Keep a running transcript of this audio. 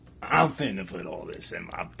I'm finna put all this in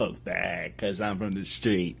my book bag because I'm from the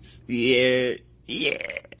streets. Yeah,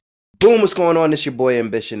 yeah. Boom, what's going on? It's your boy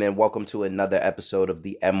Ambition, and welcome to another episode of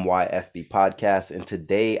the MYFB podcast. And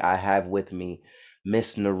today I have with me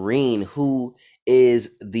Miss Noreen, who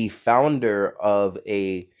is the founder of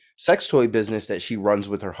a sex toy business that she runs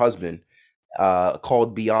with her husband,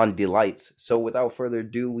 called Beyond Delights. So without further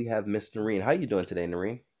ado, we have Miss Noreen. How you doing today,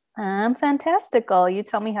 Noreen? I'm fantastical. You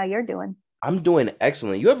tell me how you're doing. I'm doing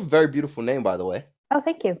excellent. You have a very beautiful name, by the way. Oh,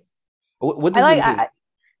 thank you. What I does it like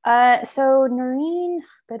mean? so Noreen,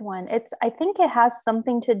 good one. I think it has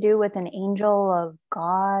something to do with an angel of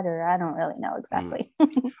God, or I don't really know Mm, exactly.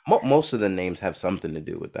 Most of the names have something to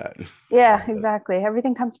do with that. Yeah, exactly.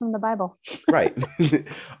 Everything comes from the Bible. Right.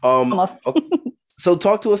 Um, Almost. o- so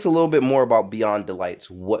talk to us a little bit more about Beyond Delights.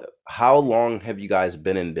 How long have you guys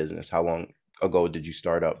been in business? How long ago did you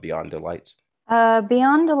start up Beyond Delights?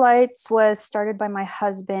 Beyond Delights was started by my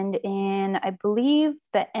husband in, I believe,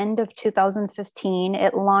 the end of 2015.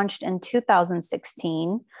 It launched in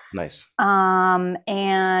 2016. Nice.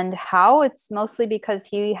 And how it's mostly because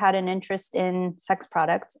he had an interest in sex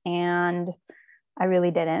products and I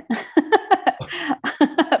really didn't.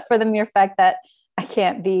 For the mere fact that I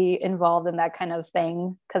can't be involved in that kind of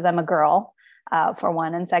thing because I'm a girl, for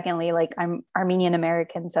one. And secondly, like I'm Armenian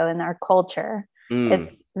American. So in our culture, Mm,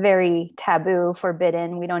 it's very taboo,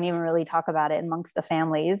 forbidden. We don't even really talk about it amongst the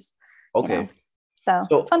families, you okay. know. So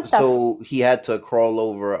So fun stuff. so he had to crawl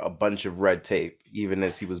over a bunch of red tape even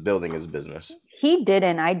as he was building his business. He did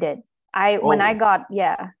and I did. When I Oh, got,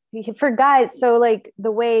 yeah, for guys, so like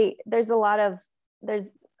the way there's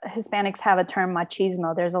Hispanics have a term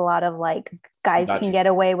machismo. There's a lot of like guys got can you. get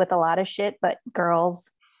away with a lot of shit, but girls,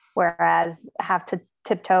 whereas have to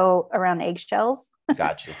tiptoe around eggshells.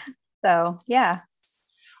 Got you. So yeah.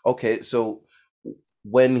 Okay, so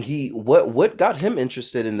what got him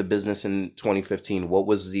interested in the business in 2015? What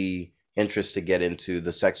was the interest to get into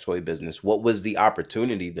the sex toy business? What was the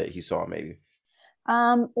opportunity that he saw maybe?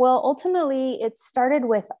 Well, ultimately, it started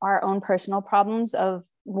with our own personal problems of,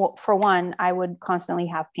 well, for one, I would constantly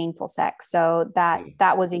have painful sex. So Mm,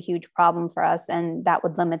 that was a huge problem for us, and that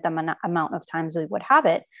would limit the amount of times we would have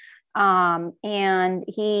it. And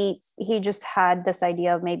he just had this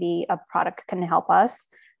idea of maybe a product can help us.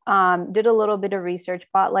 Did a little bit of research,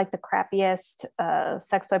 bought like the crappiest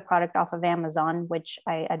sex toy product off of Amazon, which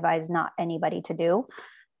I advise not anybody to do.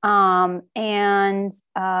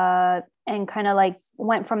 And kind of like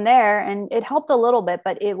went from there, and it helped a little bit,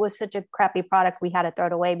 but it was such a crappy product we had to throw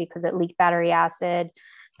it away because it leaked battery acid.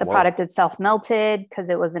 The whoa. product itself melted because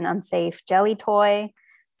it was an unsafe jelly toy,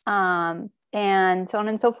 and so on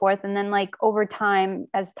and so forth. And then like over time,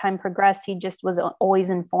 as time progressed, he just was always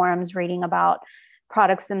in forums reading about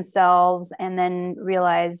products themselves, and then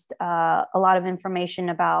realized a lot of information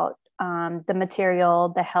about the material,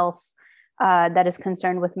 the health that is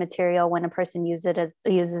concerned with material when a person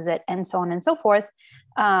uses it, and so on and so forth.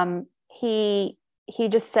 He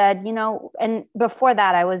just said, and before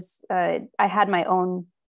that, I had my own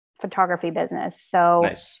photography business, so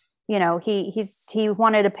Nice. he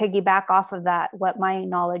wanted to piggyback off of that, what my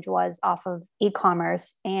knowledge was off of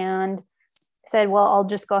e-commerce, and said, well, I'll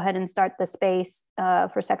just go ahead and start the space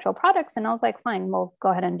for sexual products. And I was like, fine, we'll go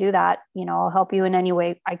ahead and do that. I'll help you in any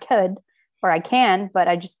way I could, or I can, but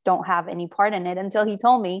I just don't have any part in it, until he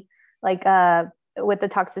told me, like, with the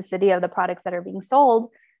toxicity of the products that are being sold,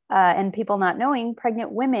 and people not knowing,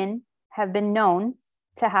 pregnant women have been known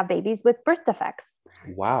to have babies with birth defects.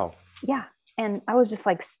 Wow. Yeah. And I was just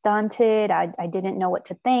like stunted. I didn't know what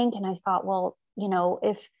to think. And I thought, well,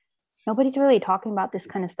 if nobody's really talking about this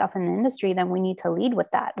kind of stuff in the industry, then we need to lead with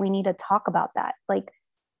that. We need to talk about that. Like,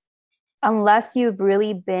 unless you've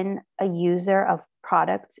really been a user of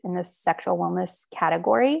products in the sexual wellness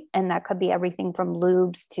category, and that could be everything from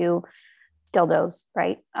lubes to dildos,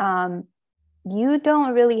 right? You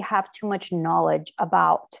don't really have too much knowledge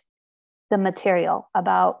about the material,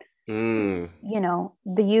 about Mm.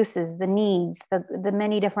 the uses, the needs, the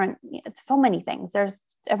many different, so many things. There's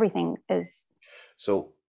everything is.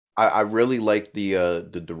 So I really like the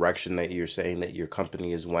direction that you're saying that your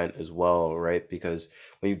company has went as well, right? Because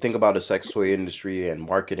when you think about the sex toy industry and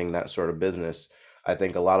marketing that sort of business, I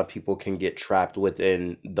think a lot of people can get trapped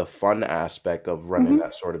within the fun aspect of running Mm-hmm,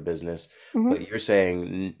 that sort of business. mm-hmm. But you're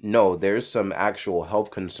saying no, there's some actual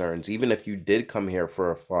health concerns. Even if you did come here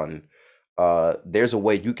for a fun, there's a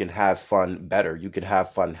way you can have fun better. You can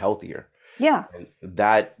have fun healthier. Yeah. And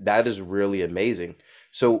that is really amazing.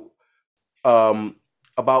 So um,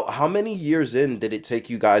 about how many years in did it take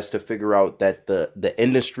you guys to figure out that the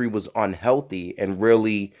industry was unhealthy and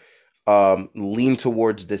really lean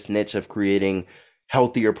towards this niche of creating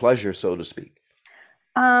healthier pleasure, so to speak?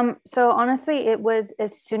 So honestly, it was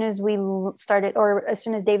as soon as we started, or as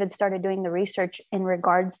soon as David started doing the research in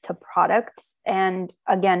regards to products, and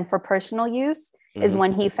again, for personal use, is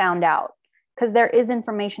when he found out. Because there is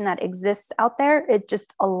information that exists out there. It's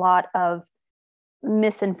just a lot of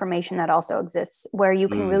misinformation that also exists, where you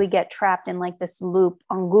can really get trapped in like this loop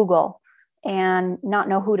on Google and not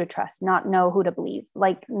know who to trust, not know who to believe,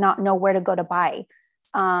 like not know where to go to buy.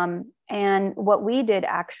 And what we did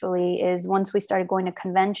actually is, once we started going to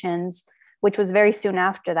conventions, which was very soon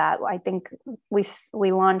after that, I think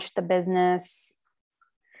we launched the business.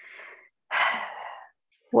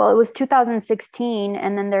 Well, it was 2016.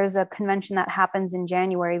 And then there's a convention that happens in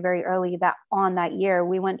January, very early that year.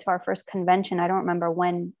 We went to our first convention. I don't remember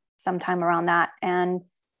when, sometime around that. And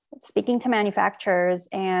speaking to manufacturers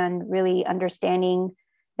and really understanding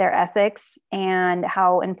their ethics and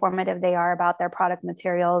how informative they are about their product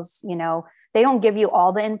materials. They don't give you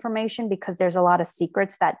all the information because there's a lot of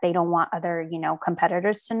secrets that they don't want other,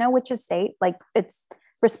 competitors to know, which is safe. Like, it's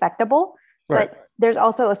respectable. Right. But there's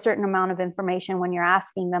also a certain amount of information when you're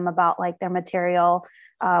asking them about like their material,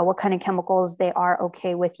 what kind of chemicals they are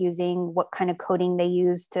okay with using, what kind of coating they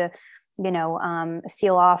use to,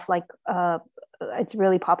 seal off. Like, it's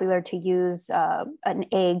really popular to use an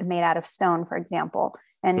egg made out of stone, for example.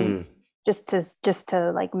 And just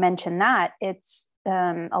to like mention that, it's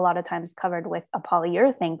a lot of times covered with a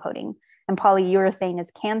polyurethane coating, and polyurethane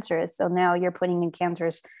is cancerous. So now you're putting a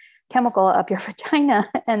cancerous chemical up your vagina,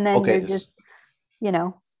 and then you're just,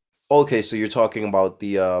 Okay, so you're talking about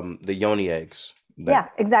the yoni eggs. Yeah,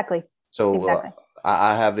 exactly. So exactly.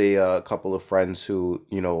 I have a couple of friends who,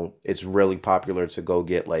 it's really popular to go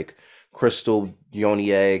get like crystal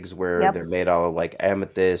yoni eggs where they're made out of like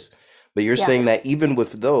amethyst. But you're saying that even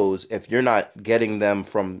with those, if you're not getting them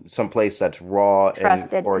from someplace that's raw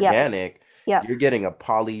Trusted, and organic, you're getting a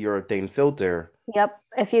polyurethane filter. Yep.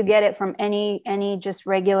 If you get it from any just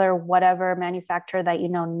regular whatever manufacturer that you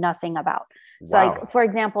know nothing about. So like, for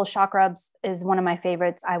example, Shock Rubs is one of my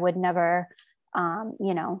favorites. I would never,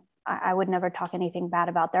 I would never talk anything bad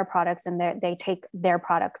about their products, and they take their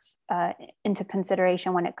products into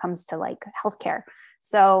consideration when it comes to like healthcare.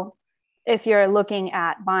 So if you're looking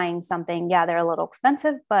at buying something, they're a little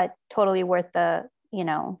expensive, but totally worth the,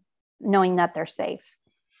 knowing that they're safe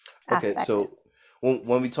aspect. Okay, so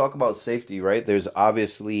when we talk about safety, right, there's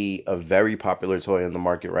obviously a very popular toy in the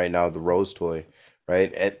market right now, the Rose toy,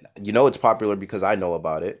 right? And it's popular because I know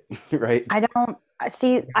about it, right? I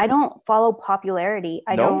don't follow popularity.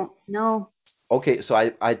 I don't know. Okay, so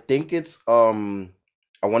I think it's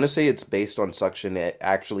I want to say it's based on suction. It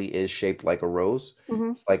actually is shaped like a rose.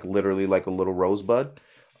 It's like literally like a little rosebud.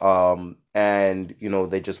 And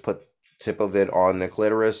they just put tip of it on the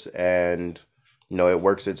clitoris, and it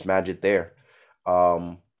works its magic there.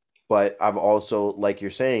 But I've also, like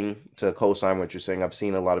you're saying, to co-sign what you're saying, I've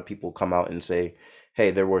seen a lot of people come out and say,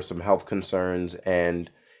 hey, there were some health concerns,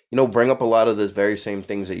 and bring up a lot of the very same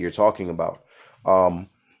things that you're talking about.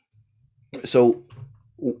 So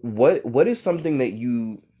what is something that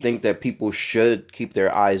you think that people should keep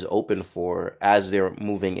their eyes open for as they're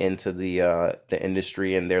moving into the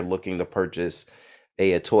industry and they're looking to purchase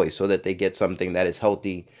a toy, so that they get something that is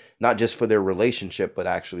healthy, not just for their relationship, but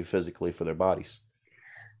actually physically for their bodies?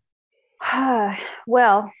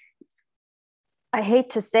 Well, I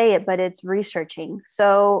hate to say it, but it's researching.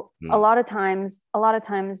 So a lot of times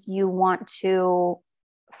you want to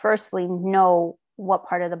firstly know what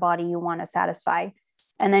part of the body you want to satisfy.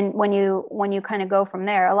 And then when you kind of go from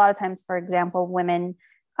there, a lot of times, for example, women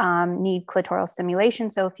need clitoral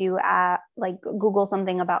stimulation. So if you like Google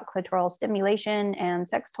something about clitoral stimulation and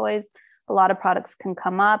sex toys, a lot of products can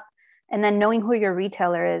come up. And then knowing who your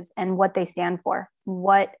retailer is and what they stand for,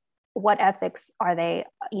 what ethics are they,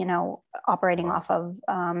 operating off of,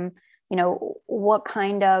 what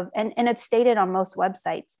kind of, and it's stated on most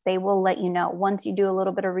websites. They will let you know. Once you do a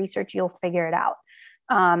little bit of research, you'll figure it out.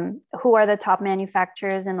 Who are the top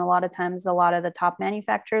manufacturers? And a lot of times, a lot of the top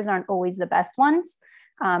manufacturers aren't always the best ones,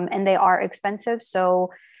 and they are expensive. So,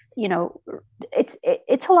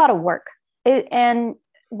 it's a lot of work. And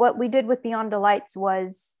what we did with Beyond Delights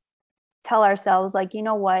was tell ourselves, like,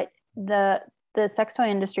 what, the sex toy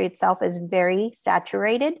industry itself is very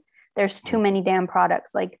saturated. There's too many damn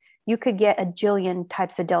products. Like, you could get a jillion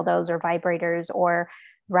types of dildos or vibrators or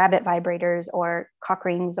rabbit vibrators or cock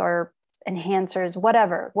rings or enhancers,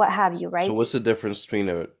 whatever, what have you, right? So what's the difference between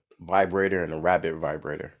a vibrator and a rabbit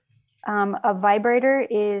vibrator? A vibrator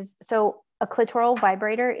is, so a clitoral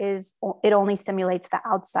vibrator is, it only stimulates the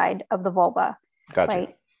outside of the vulva. Gotcha.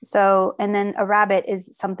 Right? So, and then a rabbit is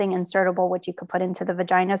something insertable, which you could put into the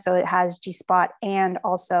vagina. So it has G spot and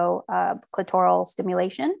also clitoral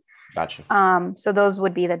stimulation. Gotcha. So those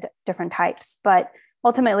would be the different types. But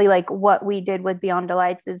ultimately, like what we did with Beyond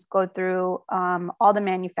Delights is go through all the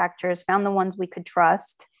manufacturers, found the ones we could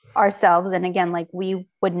trust ourselves. And again, like we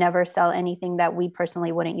would never sell anything that we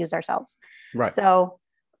personally wouldn't use ourselves. Right. So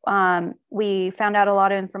we found out a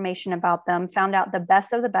lot of information about them, found out the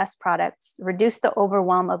best of the best products, reduced the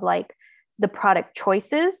overwhelm of like the product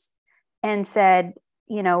choices, and said,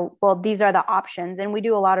 you know, well, these are the options. And we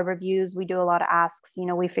do a lot of reviews, we do a lot of asks, you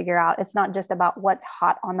know, we figure out it's not just about what's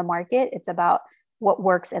hot on the market, it's about what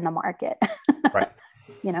works in the market. Right.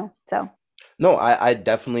 You know, so No, I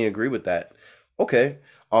definitely agree with that. Okay.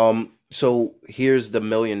 So here's the $1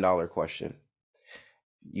 million question.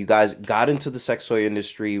 You guys got into the sex toy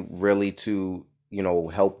industry really to, you know,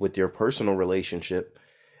 help with your personal relationship.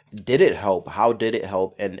 Did it help? How did it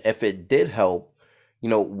help? And if it did help, you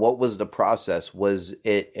know, what was the process? Was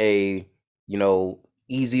it a, you know,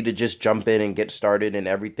 easy to just jump in and get started and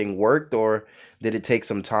everything worked, or did it take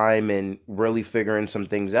some time and really figuring some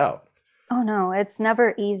things out? oh no, it's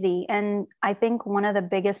never easy. And I think one of the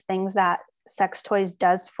biggest things that sex toys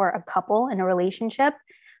does for a couple in a relationship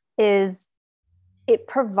is it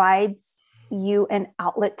provides you an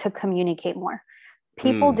outlet to communicate more.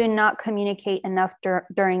 People Mm, do not communicate enough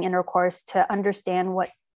during intercourse to understand what,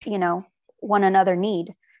 you know, one another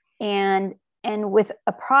need. And with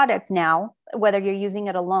a product now, whether you're using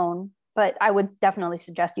it alone, but I would definitely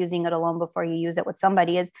suggest using it alone before you use it with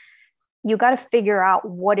somebody, is you got to figure out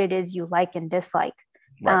what it is you like and dislike.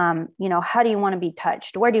 right. You know, how do you want to be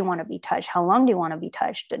touched? Where do you want to be touched? How long do you want to be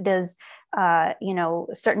touched? Does, you know,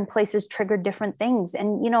 certain places trigger different things?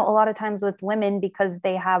 And, you know, a lot of times with women, because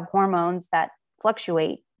they have hormones that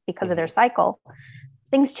fluctuate because of their Hmm. cycle,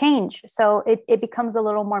 things change. So it becomes a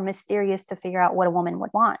little more mysterious to figure out what a woman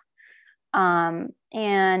would want.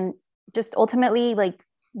 And just ultimately, like,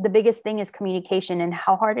 the biggest thing is communication. And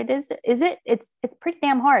how hard it is it, it's pretty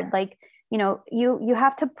damn hard. Like, you know, you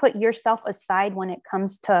have to put yourself aside when it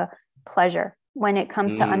comes to pleasure, when it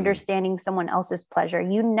comes to Mm, understanding someone else's pleasure.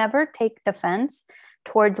 You never take defense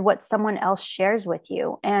towards what someone else shares with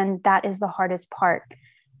you, and that is the hardest part.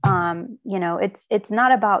 You know, it's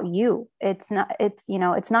not about you, it's you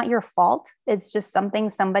know, it's not your fault, it's just something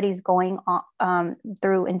somebody's going on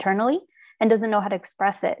through internally and doesn't know how to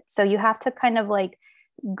express it. So you have to kind of like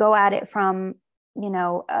go at it from, you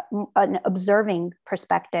know, an observing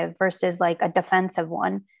perspective versus like a defensive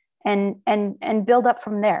one, and build up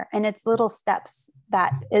from there. And it's little steps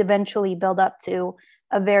that eventually build up to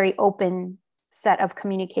a very open set of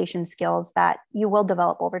communication skills that you will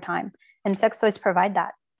develop over time, and sex toys provide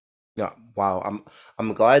that. yeah. Wow.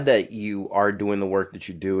 I'm glad that you are doing the work that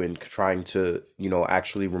you do and trying to, you know,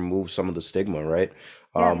 actually remove some of the stigma, right?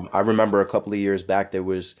 Yeah. I remember a couple of years back there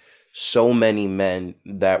was so many men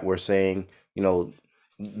that were saying, you know,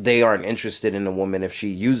 they aren't interested in a woman if she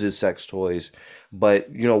uses sex toys. But,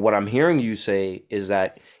 you know, what I'm hearing you say is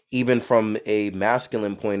that even from a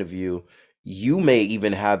masculine point of view, you may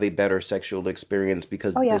even have a better sexual experience Oh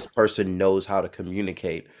because yeah. this person knows how to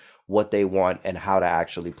communicate what they want and how to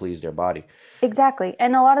actually please their body. Exactly.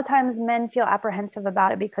 And a lot of times men feel apprehensive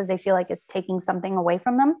about it because they feel like it's taking something away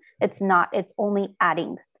from them. It's not, it's only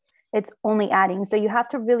adding. It's only adding. So you have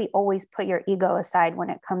to really always put your ego aside when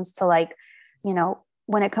it comes to like, you know,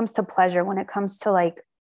 when it comes to pleasure, when it comes to like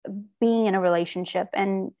being in a relationship.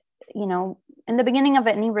 And, you know, in the beginning of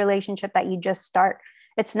any relationship that you just start,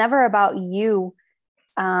 it's never about you,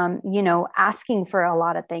 you know, asking for a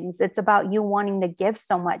lot of things. It's about you wanting to give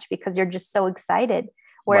so much because you're just so excited. Right.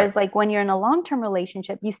 Whereas, like, when you're in a long term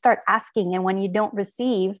relationship, you start asking, and when you don't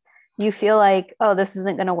receive, you feel like, oh, this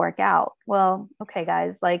isn't going to work out. Well, okay,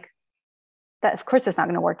 guys, like, that, of course, it's not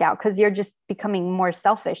going to work out because you're just becoming more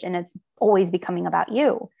selfish and it's always becoming about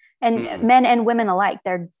you. And Mm. men and women alike,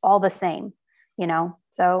 they're all the same, you know?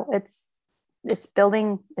 So it's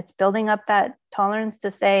building up that tolerance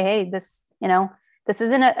to say, hey, this, you know, this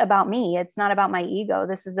isn't about me. It's not about my ego.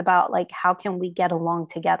 This is about like, how can we get along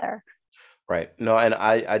together? Right. No, and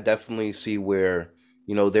I definitely see where,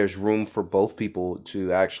 you know, there's room for both people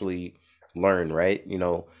to actually learn, right? You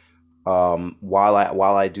know,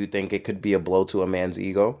 while I do think it could be a blow to a man's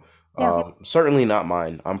ego, Yeah. certainly not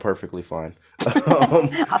mine. I'm perfectly fine.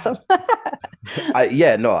 Um, Awesome.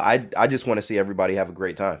 yeah, no, I just want to see everybody have a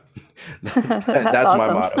great time. That's That's my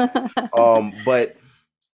awesome. motto. But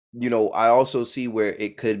you know, I also see where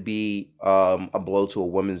it could be a blow to a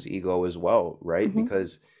woman's ego as well, right? Mhm.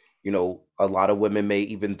 Because, you know, a lot of women may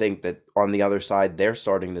even think that on the other side, they're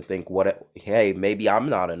starting to think, what, hey, maybe I'm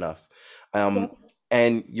not enough. Um, Yep.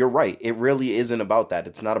 And you're right. It really isn't about that.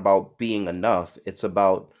 It's not about being enough. It's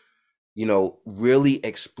about, really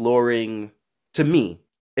exploring, to me,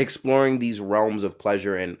 exploring these realms of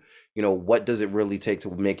pleasure and, what does it really take to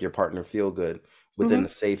make your partner feel good within Hmm. a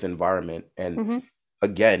safe environment. And Hmm.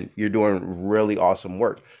 again, you're doing really awesome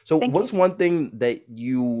work. So Thank you. what's one thing that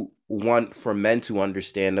you want for men to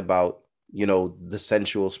understand about, the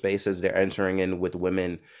sensual space as they're entering in with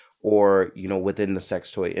women or, within the sex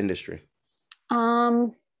toy industry?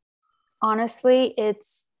 Um, Honestly,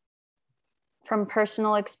 it's from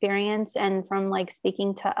personal experience and from like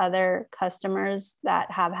speaking to other customers that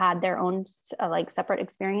have had their own like separate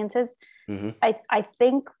experiences. Hmm. I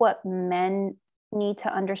think what men need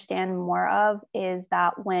to understand more of is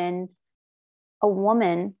that when a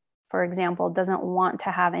woman, for example, doesn't want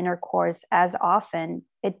to have intercourse as often,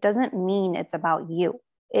 it doesn't mean it's about you.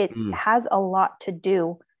 It Mm, has a lot to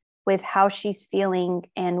do with how she's feeling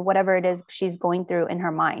and whatever it is she's going through in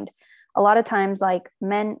her mind. A lot of times, like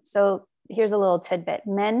men, so here's a little tidbit: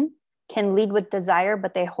 men can lead with desire,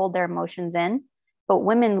 but they hold their emotions in. But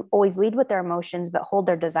women always lead with their emotions, but hold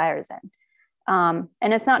their desires in.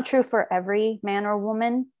 And it's not true for every man or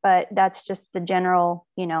woman, but that's just the general,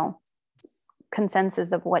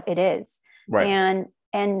 consensus of what it is. right.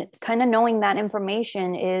 And kind of knowing that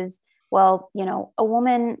information is, well, a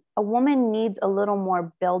woman needs a little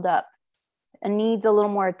more build up and needs a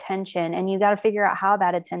little more attention, and you got to figure out how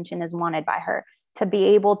that attention is wanted by her to be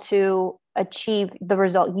able to achieve the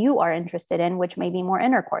result you are interested in, which may be more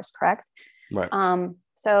intercourse, correct? Right.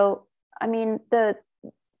 So I mean, the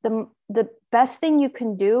best thing you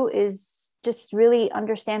can do is just really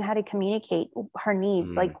understand how to communicate her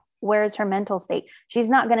needs. Like, Mm, where is her mental state? She's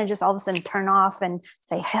not going to just all of a sudden turn off and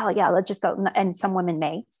say, hell yeah, let's just go. And some women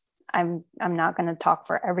may. I'm not going to talk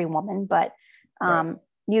for every woman, but right.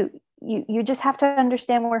 you you just have to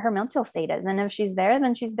understand where her mental state is. And if she's there,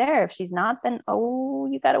 then she's there. If she's not, then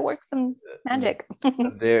you got to work some magic.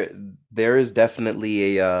 There there is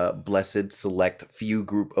definitely a blessed select few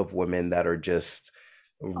group of women that are just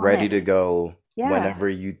On ready it. to go Yeah. whenever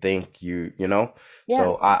you think you. Yeah.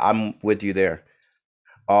 So I'm with you there.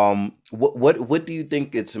 What do you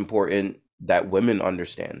think it's important that women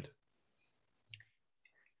understand?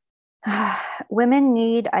 Women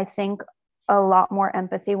need, I think, a lot more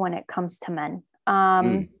empathy when it comes to men.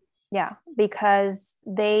 Mm, Yeah, because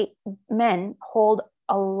men hold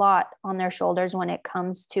a lot on their shoulders when it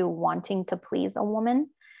comes to wanting to please a woman,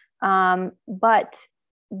 but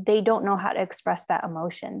they don't know how to express that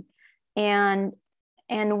emotion. And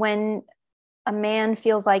when a man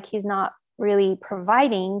feels like he's not really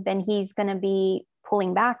providing, then he's going to be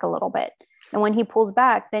pulling back a little bit. And when he pulls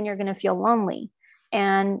back, then you're going to feel lonely.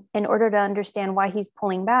 And in order to understand why he's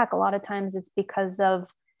pulling back, a lot of times it's because of,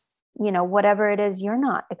 whatever it is you're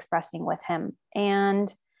not expressing with him. And,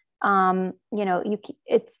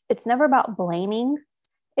 it's never about blaming.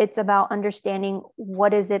 It's about understanding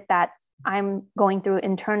what is it that I'm going through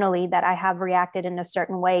internally that I have reacted in a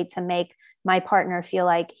certain way to make my partner feel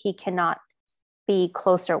like he cannot be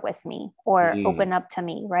closer with me or mm, open up to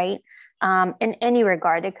me, right? In any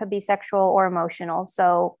regard, it could be sexual or emotional.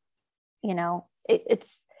 So,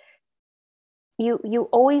 it's you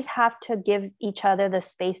always have to give each other the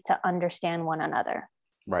space to understand one another.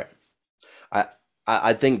 right. I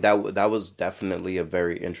I think that was definitely a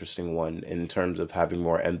very interesting one in terms of having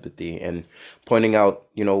more empathy and pointing out,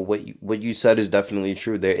 what you said is definitely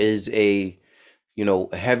true. There is a,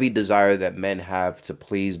 heavy desire that men have to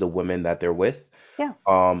please the women that they're with. Yeah.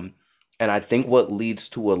 Um, and I think what leads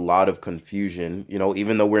to a lot of confusion,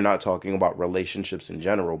 even though we're not talking about relationships in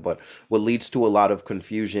general, but what leads to a lot of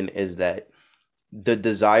confusion is that the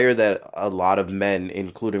desire that a lot of men,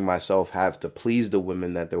 including myself, have to please the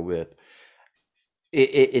women that they're with,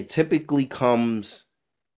 it typically comes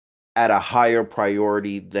at a higher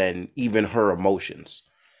priority than even her emotions.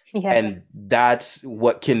 Yeah. And that's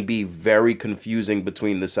what can be very confusing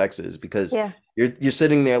between the sexes because Yeah. you're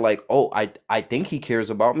sitting there like, oh, I think he cares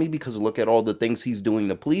about me because look at all the things he's doing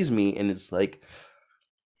to please me, and it's like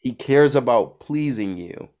he cares about pleasing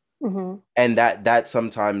you. Hmm. And that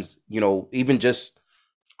sometimes, even just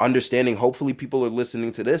understanding, hopefully people are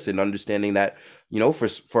listening to this and understanding that,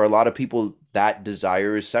 for a lot of people that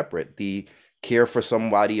desire is separate. The care for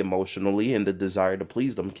somebody emotionally and the desire to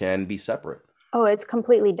please them can be separate. Oh, it's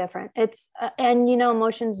completely different. It's and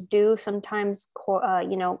emotions do sometimes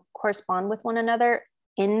correspond with one another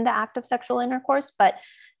in the act of sexual intercourse, but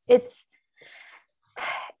it's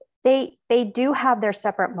they do have their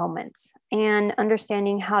separate moments, and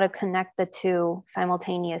understanding how to connect the two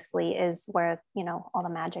simultaneously is where all the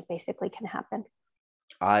magic basically can happen.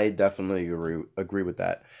 I definitely agree with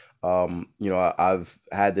that. I've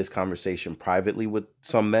had this conversation privately with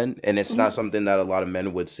some men, and it's Mhm. not something that a lot of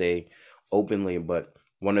men would say openly, but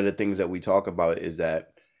one of the things that we talk about is that,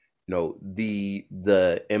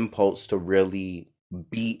 the impulse to really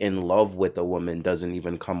be in love with a woman doesn't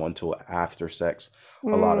even come until after sex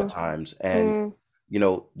a lot of Mm, times. And,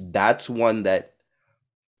 mm. that's one that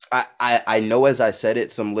I know as I said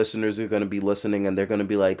it, some listeners are going to be listening and they're going to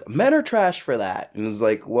be like, men are trash for that. And it's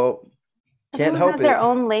like, well, can't Everyone help has their it.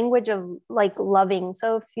 own language of like loving.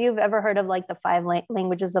 So if you've ever heard of like the five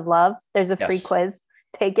languages of love, there's a free Yes. quiz.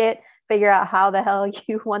 Take it, figure out how the hell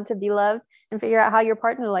you want to be loved, and figure out how your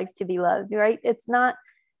partner likes to be loved. Right? It's not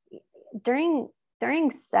during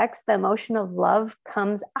during sex, the emotion of love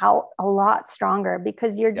comes out a lot stronger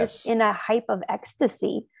because you're just Yes. in a hype of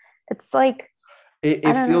ecstasy. It's like, I It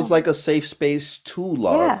don't feels know. like a safe space to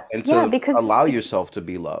love Yeah, and yeah, to because allow yourself to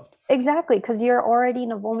be loved. exactly, because you're already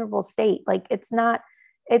in a vulnerable state. Like it's not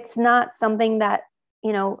something that,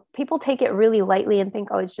 people take it really lightly and think,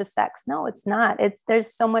 oh, it's just sex. No, it's not. It's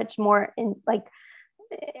there's so much more in like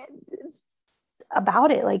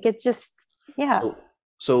about it. Like it's just, yeah. So,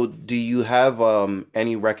 so do you have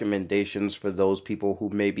any recommendations for those people who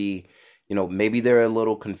maybe, maybe they're a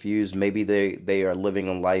little confused, maybe they are living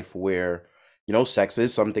a life where, sex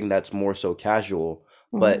is something that's more so casual,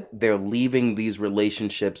 Mhm. but they're leaving these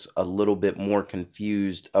relationships a little bit more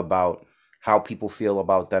confused about how people feel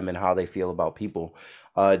about them and how they feel about people.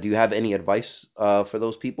 Do you have any advice for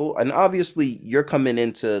those people? And obviously, you're coming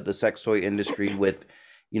into the sex toy industry with,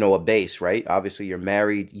 a base, right? Obviously, you're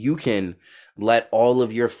married. You can let all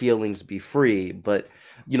of your feelings be free, but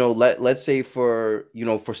let's say for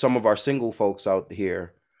for some of our single folks out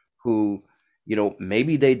here who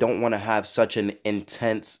maybe they don't want to have such an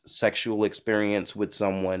intense sexual experience with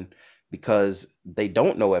someone because they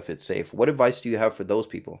don't know if it's safe. What advice do you have for those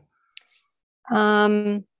people?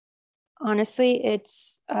 um Honestly,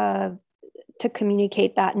 it's to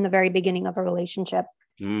communicate that in the very beginning of a relationship,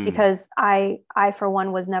 Mm, because I for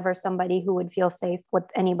one was never somebody who would feel safe with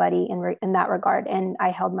anybody in that regard, and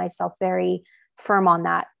I held myself very firm on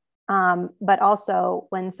that. But also,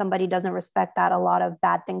 when somebody doesn't respect that, a lot of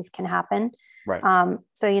bad things can happen. right.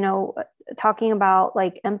 So talking about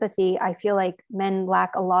like empathy, I feel like men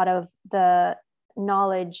lack a lot of the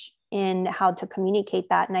knowledge in how to communicate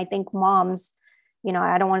that, and I think moms,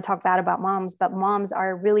 I don't want to talk bad about moms, but moms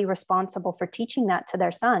are really responsible for teaching that to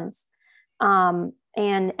their sons. And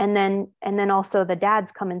then also the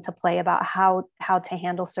dads come into play about how to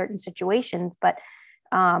handle certain situations. But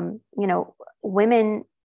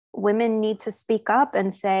women need to speak up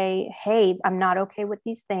and say, hey, I'm not okay with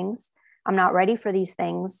these things, I'm not ready for these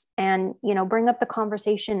things, and bring up the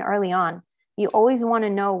conversation early on. You always want to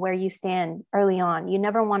know where you stand early on. You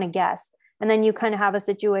never want to guess. And then you kind of have a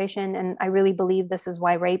situation, and I really believe this is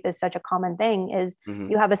why rape is such a common thing, is Hmm.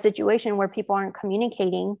 you have a situation where people aren't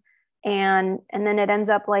communicating, and then it ends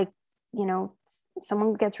up like,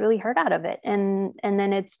 someone gets really hurt out of it, and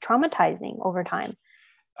then it's traumatizing over time.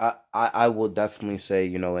 I will definitely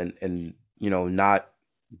say, and not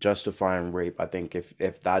justifying rape. I think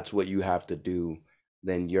if that's what you have to do,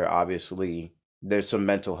 then you're obviously there's some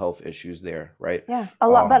mental health issues there, right? Yeah, but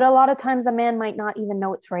Um, a lot of times a man might not even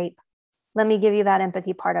know it's rape. Let me give you that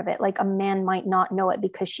empathy part of it. Like a man might not know it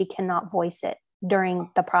because she cannot voice it during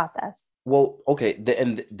the process. well, okay,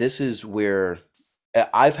 and this is where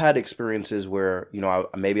I've had experiences where,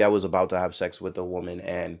 maybe I was about to have sex with a woman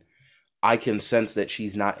and I can sense that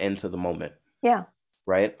she's not into the moment, Yeah.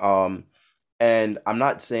 right? And I'm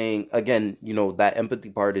not saying again, that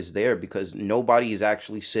empathy part is there because nobody is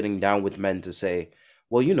actually sitting down with men to say,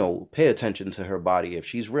 well, pay attention to her body. If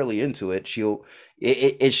she's really into it,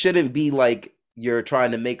 it shouldn't be like you're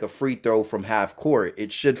trying to make a free throw from half court.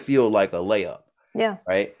 It should feel like a layup, Yeah.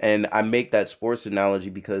 right? And I make that sports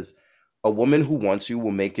analogy because a woman who wants you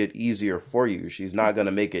will make it easier for you. She's not going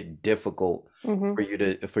to make it difficult Mm-hmm.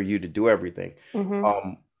 for you to do everything. Mm-hmm.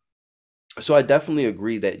 Um, so I definitely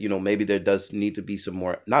agree that, maybe there does need to be some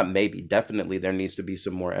more, not maybe, definitely there needs to be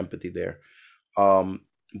some more empathy there. Um,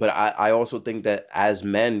 but I also think that as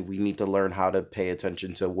men, we need to learn how to pay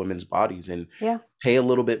attention to women's bodies and Yeah. pay a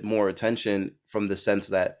little bit more attention from the sense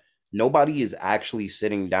that nobody is actually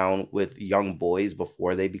sitting down with young boys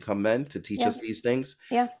before they become men to teach Yeah. us these things.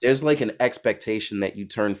 Yeah. There's like an expectation that you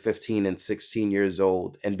turn 15 and 16 years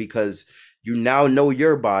old, and because you now know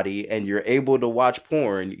your body and you're able to watch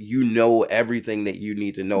porn, you know everything that you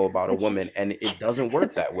need to know about a woman, and it doesn't work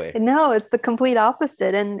It's that way. no, it's the complete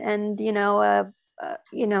opposite. And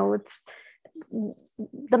it's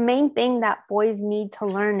the main thing that boys need to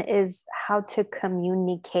learn is how to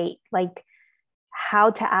communicate. Like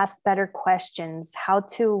how to ask better questions, how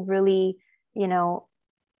to really, you know,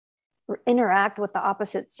 interact with the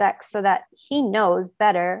opposite sex so that he knows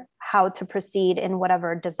better how to proceed in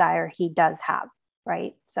whatever desire he does have,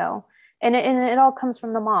 right? So, and it all comes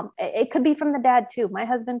from the mom. It could be from the dad too. My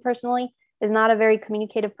husband personally is not a very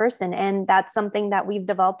communicative person, and that's something that we've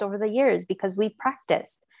developed over the years because we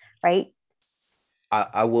practiced, right?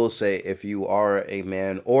 I will say, if you are a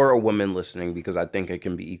man or a woman listening, because I think it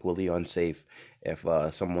can be equally unsafe if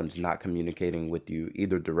someone's not communicating with you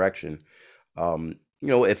either direction.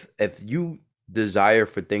 If you desire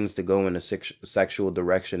for things to go in a sexual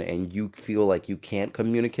direction and you feel like you can't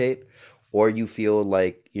communicate, or you feel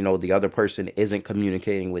like the other person isn't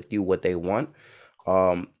communicating with you what they want,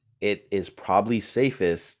 um, it is probably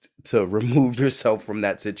safest to remove yourself from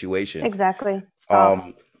that situation. Exactly. Stop.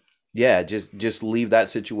 Um, yeah, just leave that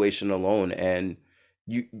situation alone. And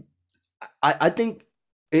you I think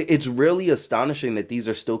it's really astonishing that these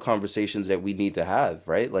are still conversations that we need to have,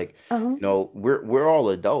 right? Like, Uh-huh. we're all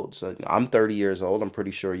adults. I'm 30 years old. I'm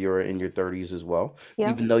pretty sure you're in your 30s as well. Yeah.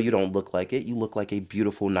 Even though you don't look like it, you look like a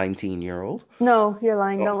beautiful 19-year-old. No, you're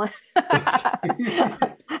lying. Oh. Don't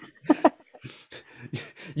lie.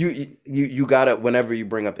 You gotta, whenever you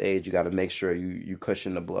bring up age, you gotta make sure you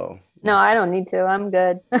cushion the blow. No, I don't need to. I'm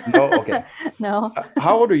good. No, okay. No,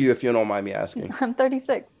 How old are you, if you don't mind me asking? I'm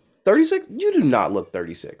 36. 36? You do not look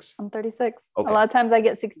 36. I'm 36. A Okay. lot of times I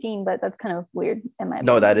get 16, but that's kind of weird in my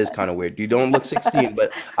No, that opinion. is kind of weird. You don't look 16,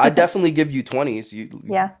 but I definitely give you 20s.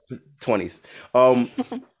 Yeah. 20s. Um,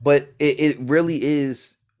 but it really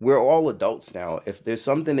is, we're all adults now. If there's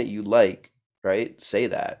something that you like, right, say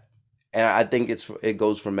that. And I think it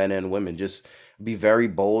goes for men and women. Just be very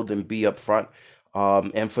bold and be upfront.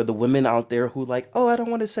 And for the women out there who like, oh, I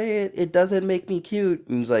don't want to say it. It doesn't make me cute.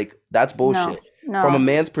 And it's like, that's No, bullshit. From a no.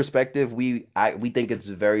 man's perspective, we think it's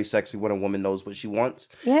very sexy when a woman knows what she wants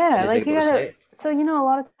Yeah, and is like you able to say gotta. it. So, a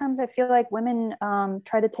lot of times I feel like women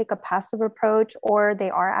try to take a passive approach, or they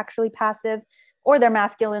are actually passive, or they're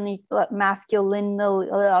masculine, charged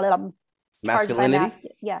by Masculinity?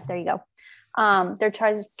 yeah, there you go. They're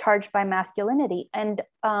charged by masculinity, and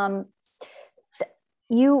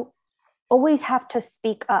you always have to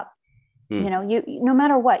speak up. Hmm. You no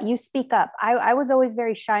matter what, you speak up. I was always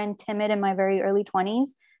very shy and timid in my very early 20s.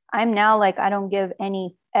 I'm now like, I don't give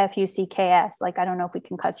any fucks. Like, I don't know if we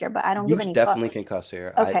can cuss here, but I don't You give any definitely fucks. can cuss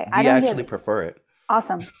here. Okay, I We don't give. actually prefer it.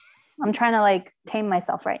 Awesome. I'm trying to like tame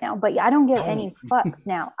myself right now, but I don't give Oh, any fucks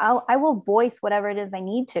now. I will voice whatever it is I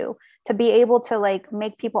need to be able to like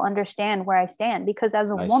make people understand where I stand. Because as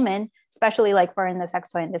a nice. woman, especially like for in the sex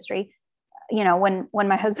toy industry, when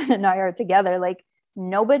my husband and I are together, like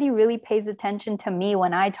nobody really pays attention to me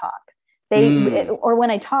when I talk. Mm, Or when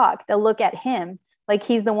I talk, they'll look at him like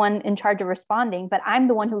he's the one in charge of responding, but I'm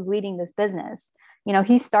the one who's leading this business.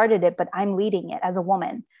 He started it, but I'm leading it as a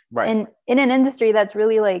woman. right. And in an industry that's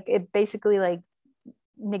really like, it basically like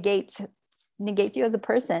negates you as a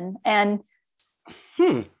person. And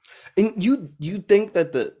Hmm. And you think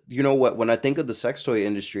that you know what, when I think of the sex toy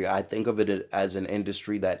industry, I think of it as an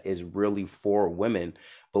industry that is really for women.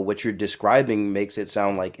 But what you're describing makes it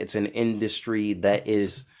sound like it's an industry that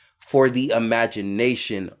is for the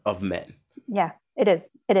imagination of men. yeah, it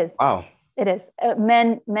is. It is. Wow. It is.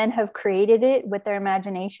 Men have created it with their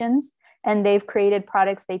imaginations, and they've created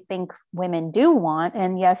products they think women do want.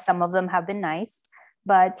 And yes, some of them have been nice,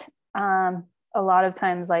 but a lot of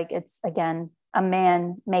times, like, it's again a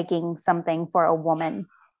man making something for a woman.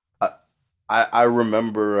 I I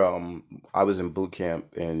remember I was in boot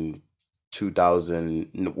camp in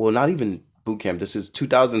 2000, well, not even boot camp. This is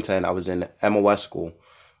 2010. I was in MOS school,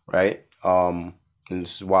 right? And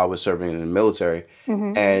this is while I was serving in the military.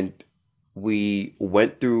 Mm-hmm. And we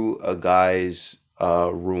went through a guy's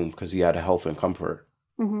room because he had a health and comfort.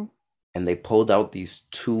 Mm-hmm. And they pulled out these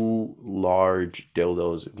two large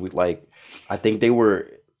dildos. I think they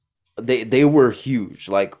were huge,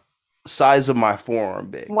 like size of my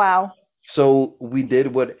forearm big. Wow. So we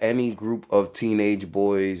did what any group of teenage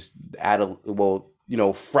boys,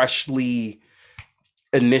 freshly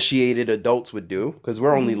initiated adults would do, because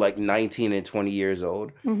we're only Mm-hmm. like 19 and 20 years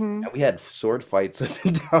old. Mm-hmm. And we had sword fights up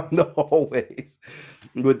and down the hallways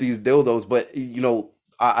with these dildos. But,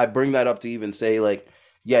 I bring that up to even say, like,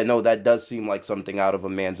 yeah, no, that does seem like something out of a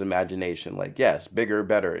man's imagination. Like, yes, bigger,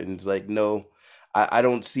 better. And it's like, no, I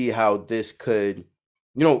don't see how this could,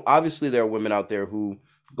 obviously there are women out there who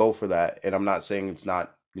go for that. And I'm not saying it's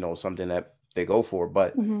not, something that they go for,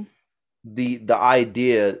 but Mm-hmm. the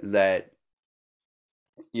idea that,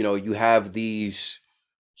 you have these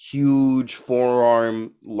huge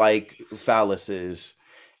forearm like phalluses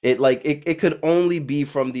it could only be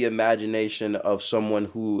from the imagination of someone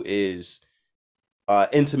who is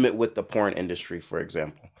intimate with the porn industry, for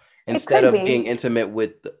example, It instead could of being be. intimate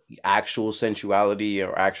with the actual sensuality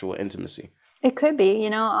or actual intimacy. It could be,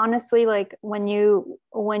 honestly, like when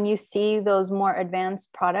you see those more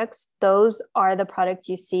advanced products, those are the products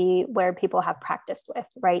you see where people have practiced with,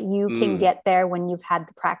 right? You can Mm, get there when you've had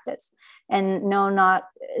the practice. And no, not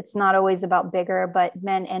it's not always about bigger, but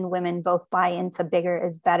men and women both buy into bigger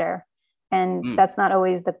is better. And mm, that's not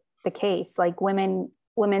always the case. Like women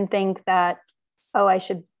think that, oh, I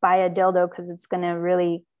should buy a dildo because it's going to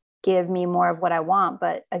really give me more of what I want.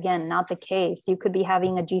 But again, not the case. You could be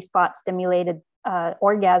having a G spot stimulated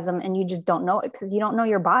orgasm and you just don't know it because you don't know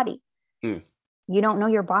your body. mm. You don't know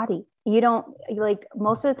your body. You don't like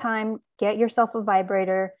most of the time, get yourself a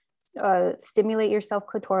vibrator, stimulate yourself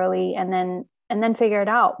clitorally, and then figure it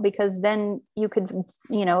out, because then you could,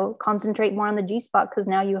 concentrate more on the G spot because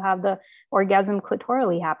now you have the orgasm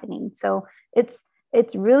clitorally happening. So it's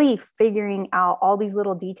really figuring out all these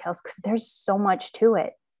little details because there's so much to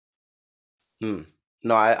it. Hmm.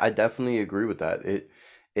 No, I definitely agree with that.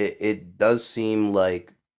 It does seem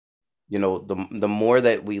like, the more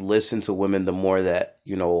that we listen to women, the more that,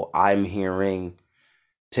 I'm hearing,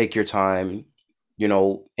 take your time,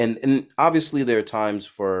 and obviously there are times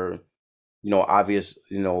for, obvious,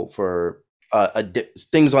 for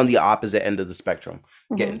things on the opposite end of the spectrum.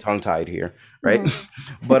 Getting Mm-hmm. tongue-tied here, right?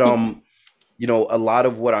 Mm-hmm. But a lot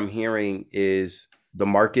of what I'm hearing is the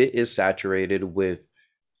market is saturated with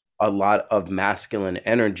a lot of masculine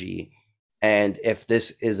energy. And if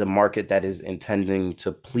this is a market that is intending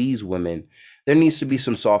to please women, there needs to be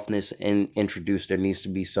some softness introduced. There needs to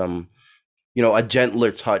be some, a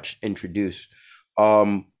gentler touch introduced.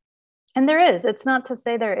 Um, And there is. It's not to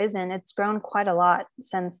say there isn't. It's grown quite a lot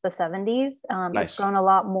since the 70s. It's nice. grown a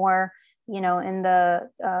lot more, in the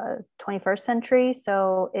 21st century.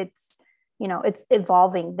 So it's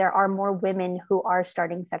evolving. There are more women who are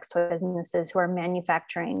starting sex toy businesses, who are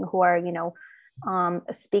manufacturing, who are,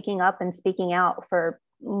 speaking up and speaking out for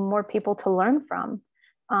more people to learn from.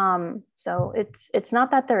 So it's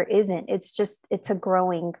not that there isn't. It's just it's a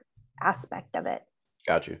growing aspect of it.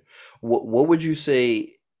 Got you. What would you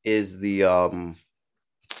say is the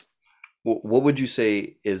what would you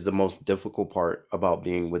say is the most difficult part about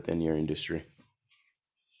being within your industry?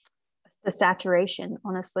 The saturation,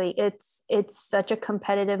 honestly, it's such a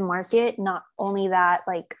competitive market. Not only that,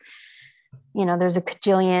 like, there's a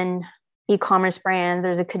cajillion e-commerce brands,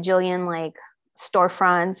 there's a cajillion like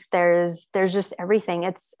storefronts, there's just everything.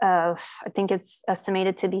 It's I think it's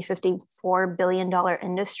estimated to be $54 billion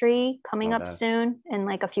industry coming Not up bad. soon in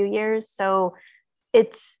like a few years. So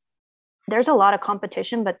it's there's a lot of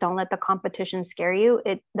competition, but don't let the competition scare you.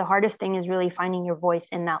 The hardest thing is really finding your voice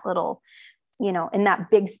in that little, in that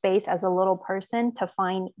big space as a little person, to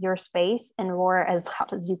find your space and roar as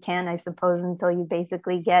loud as you can, I suppose, until you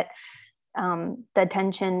basically get the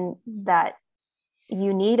attention that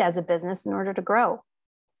you need as a business in order to grow.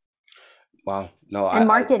 Wow. No, And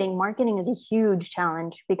marketing is a huge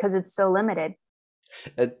challenge because it's so limited.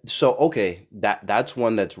 so okay, that's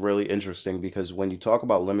one that's really interesting because when you talk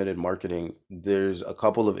about limited marketing, there's a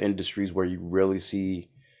couple of industries where you really see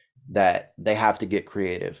that they have to get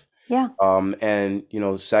creative. Yeah, And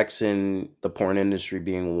sex in the porn industry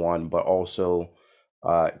being one, but also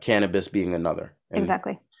cannabis being another. And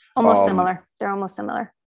exactly. Almost um, similar. They're almost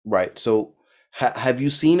similar. right. So have you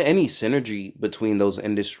seen any synergy between those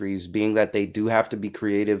industries, being that they do have to be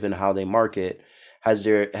creative in how they market?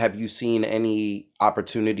 Have you seen any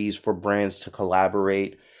opportunities for brands to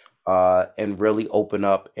collaborate and really open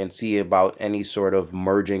up and see about any sort of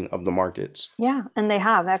merging of the markets? Yeah, and they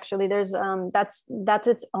have actually. There's that's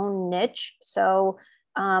its own niche. So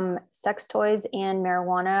sex toys and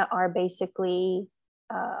marijuana are basically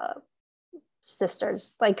uh,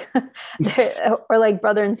 sisters, like or like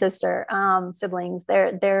brother and sister, siblings.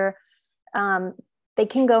 Um, they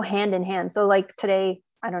can go hand in hand. So like today,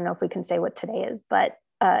 I don't know if we can say what today is, but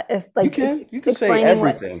if You like can you can say explaining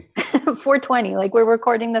what everything. 420, like we're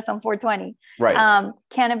recording this on 420. Right.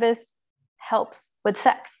 Cannabis helps with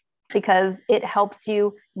sex because it helps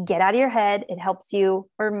you get out of your head. It helps you,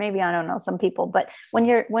 or maybe I don't know, some people, but when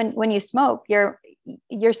you smoke,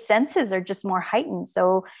 your senses are just more heightened.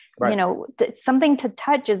 So Right. something to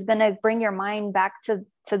touch is going to bring your mind back to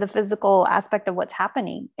the physical aspect of what's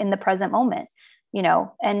happening in the present moment.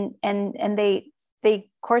 And they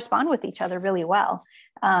correspond with each other really well.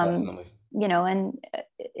 Um, Definitely. and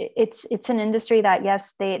it's an industry that,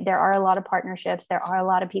 yes, there are a lot of partnerships, there are a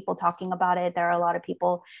lot of people talking about it, there are a lot of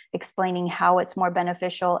people explaining how it's more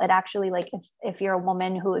beneficial. It actually, like, if you're a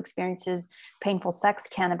woman who experiences painful sex,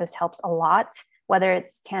 cannabis helps a lot, whether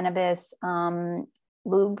it's cannabis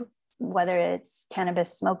lube, whether it's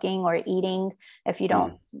cannabis smoking or eating, if you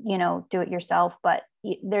don't do it yourself. But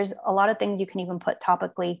there's a lot of things you can even put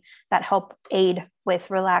topically that help aid with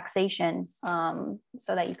relaxation,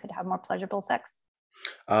 so that you could have more pleasurable sex.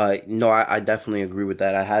 No, I definitely agree with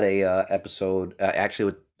that. I had a episode,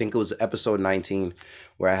 actually, I think it was episode 19,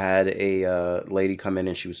 where I had a lady come in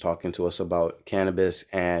and she was talking to us about cannabis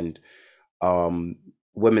and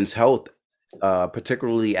women's health,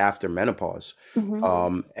 particularly after menopause,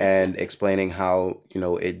 and explaining how,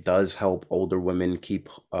 it does help older women keep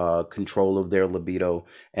control of their libido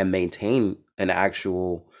and maintain an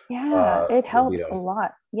actual Yeah, it helps a libido.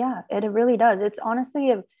 lot. Yeah, it really does. It's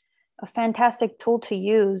honestly a fantastic tool to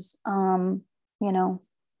use, you know,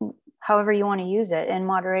 however you want to use it in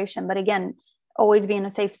moderation. But again, always be in a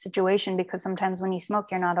safe situation, because sometimes when you smoke,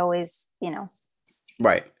 you're not always,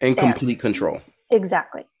 Right. In there. complete control.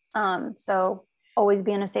 Exactly. So always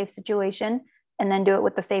be in a safe situation, and then do it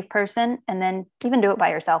with a safe person, and then even do it by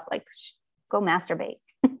yourself. Like, go masturbate.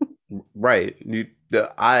 Right.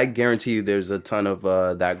 I guarantee you there's a ton of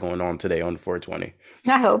that going on today on 420.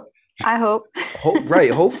 I hope. I hope.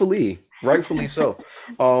 Right. Hopefully. Rightfully so.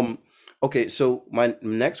 Um, okay, so my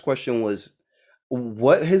next question was,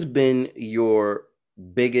 what has been your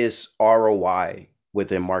biggest ROI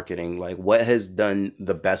within marketing? Like, what has done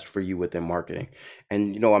the best for you within marketing?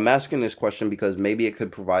 And, I'm asking this question because maybe it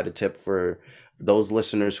could provide a tip for those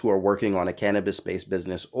listeners who are working on a cannabis-based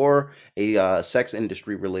business or a sex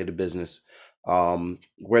industry related business,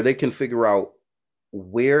 where they can figure out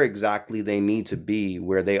where exactly they need to be,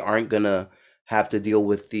 where they aren't gonna have to deal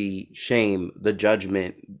with the shame, the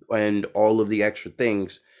judgment, and all of the extra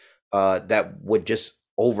things that would just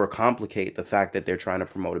overcomplicate the fact that they're trying to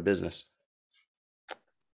promote a business.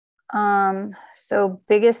 So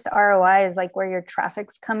biggest ROI is like where your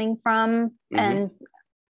traffic's coming from, Hmm. and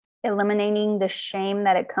eliminating the shame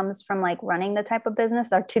that it comes from like running the type of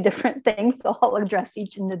business are two different things. So I'll address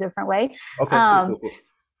each in a different way. Okay, cool, Um, cool, cool.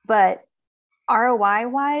 but ROI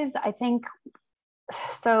wise, I think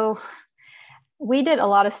so. We did a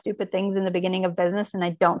lot of stupid things in the beginning of business, and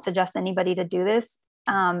I don't suggest anybody to do this.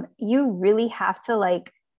 You really have to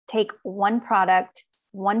like take one product,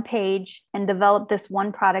 one page, and develop this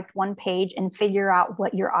one product, one page, and figure out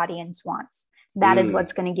what your audience wants. That is Mm,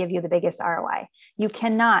 what's going to give you the biggest ROI. You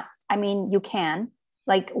cannot, I mean, you can,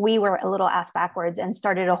 like, we were a little ass backwards and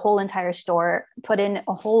started a whole entire store, put in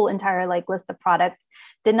a whole entire like list of products,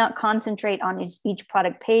 did not concentrate on each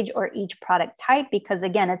product page or each product type, because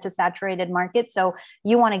again, it's a saturated market. So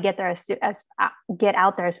you want to get there as get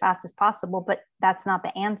out there as fast as possible, but that's not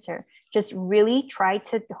the answer. Just really try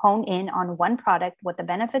to hone in on one product, what the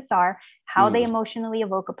benefits are, how they mm, emotionally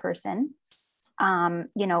evoke a person,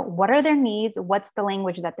 what are their needs, what's the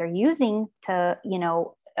language that they're using to,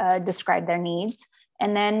 describe their needs,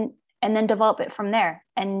 and then develop it from there,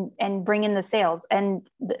 and bring in the sales. And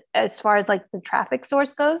as far as like the traffic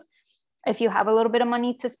source goes, if you have a little bit of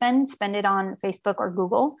money to spend it on Facebook or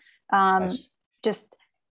Google. nice. Just,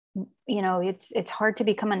 it's hard to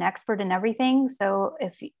become an expert in everything. So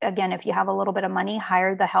if you have a little bit of money,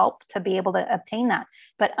 hire the help to be able to obtain that,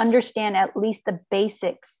 but understand at least the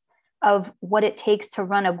basics of what it takes to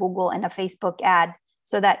run a Google and a Facebook ad,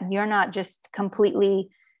 so that you're not just completely,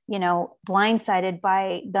 blindsided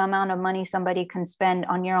by the amount of money somebody can spend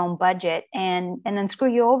on your own budget, and then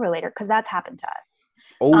screw you over later, because that's happened to us.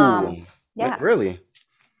 Oh, um yeah. really?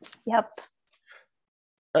 Yep.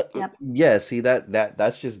 Yep. Yeah, see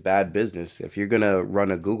that's just bad business. If you're gonna run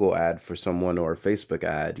a Google ad for someone or a Facebook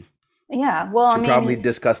ad, Yeah, well, I should probably mean,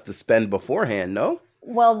 discuss the spend beforehand, no?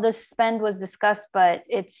 the spend was discussed, but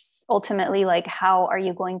it's ultimately like, how are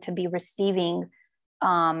you going to be receiving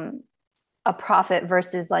um a profit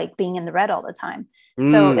versus like being in the red all the time?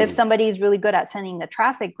 So if Mm, somebody is really good at sending the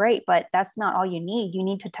traffic, great, but that's not all you need. You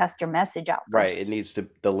need to test your message out right. It first. needs to,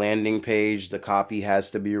 the landing page, the copy has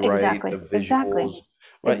to be right, the Exactly. visuals, Exactly.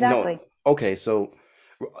 right? No, Exactly. okay, so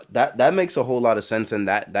that makes a whole lot of sense, and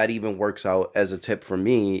that even works out as a tip for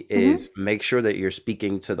me Hmm. is make sure that you're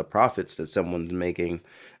speaking to the profits that someone's making,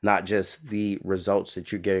 not just the results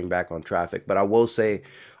that you're getting back on traffic. But I will say,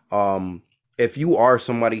 um, if you are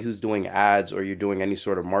somebody who's doing ads or you're doing any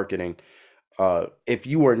sort of marketing, if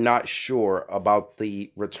you are not sure about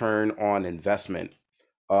the return on investment,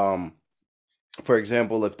 um, for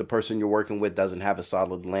example, if the person you're working with doesn't have a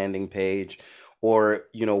solid landing page or,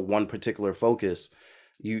 one particular focus,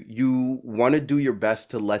 You want to do your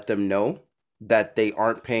best to let them know that they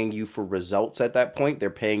aren't paying you for results at that point.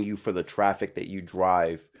 They're paying you for the traffic that you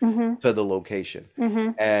drive Mm-hmm. to the location. Mm-hmm.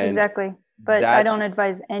 And Exactly. But I that's don't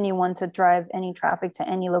advise anyone to drive any traffic to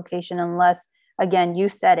any location unless, again, you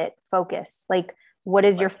said it, focus. Like, what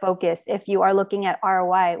is your focus? If you are looking at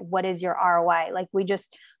ROI, what is your ROI? Like, we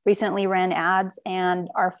just recently ran ads, and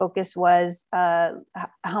our focus was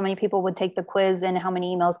how many people would take the quiz and how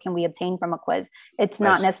many emails can we obtain from a quiz. It's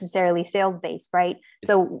not nice. necessarily sales based, right? It's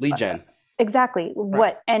So lead gen. exactly Right.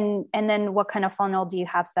 what, and then what kind of funnel do you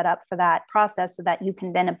have set up for that process so that you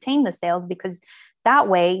can then obtain the sales? Because that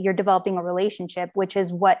way you're developing a relationship, which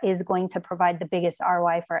is what is going to provide the biggest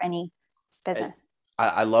ROI for any business.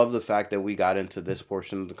 I love the fact that we got into this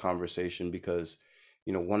portion of the conversation because,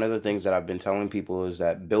 you know, one of the things that I've been telling people is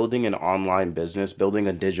that building an online business, building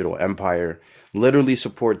a digital empire, literally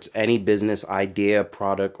supports any business idea,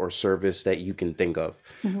 product, or service that you can think of,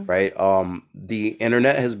 Mm-hmm. right? The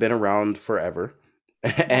internet has been around forever,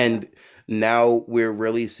 Yeah. and now we're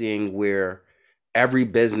really seeing where every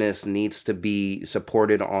business needs to be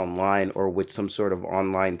supported online or with some sort of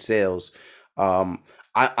online sales.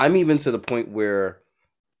 I'm even to the point where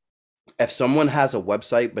if someone has a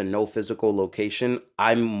website but no physical location,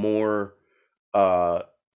 I'm more uh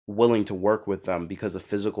willing to work with them because of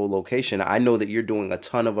physical location. I know that you're doing a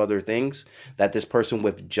ton of other things that this person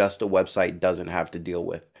with just a website doesn't have to deal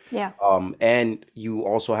with. Yeah. And you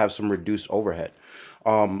also have some reduced overhead.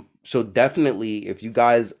 So definitely if you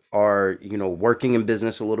guys are, you know, working in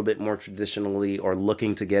business a little bit more traditionally or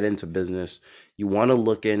looking to get into business, you want to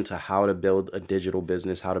look into how to build a digital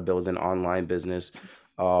business, how to build an online business,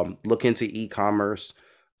 look into e-commerce,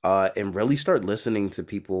 and really start listening to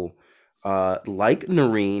people like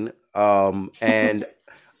Noreen. And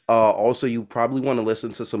also you probably want to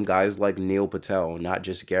listen to some guys like Neil Patel, not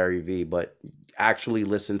just Gary Vee, but actually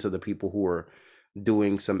listen to the people who are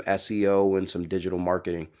doing some SEO and some digital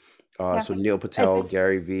marketing. Yeah. So Neil Patel,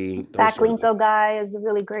 Gary Vee, those sort of things. Backlinko guy is a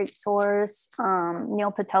really great source.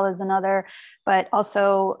 Neil Patel is another, but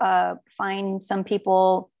also find some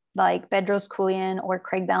people like Bedros Keuilian or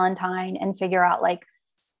Craig Valentine and figure out, like,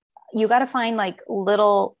 you got to find like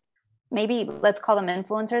little, maybe let's call them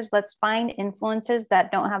influencers. Let's find influencers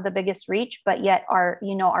that don't have the biggest reach, but yet are,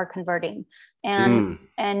 are converting. Mm.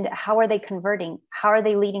 And how are they converting? How are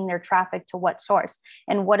they leading their traffic to what source?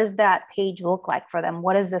 And what does that page look like for them?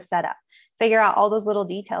 What is the setup? Figure out all those little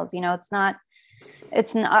details.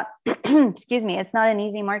 It's not, excuse me, it's not an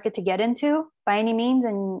easy market to get into by any means.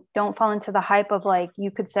 And don't fall into the hype of like,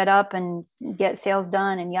 you could set up and get sales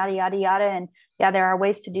done and yada, yada, yada. And yeah, there are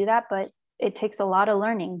ways to do that, but it takes a lot of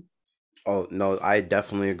learning. Oh no, I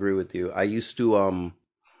definitely agree with you. I used to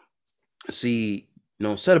see, you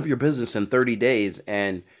know, set up your business in 30 days,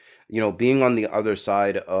 and you know, being on the other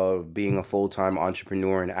side of being a full-time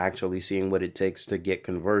entrepreneur and actually seeing what it takes to get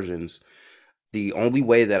conversions, the only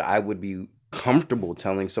way that I would be comfortable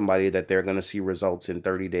telling somebody that they're going to see results in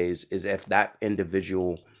 30 days is if that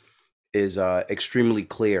individual is extremely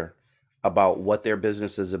clear about what their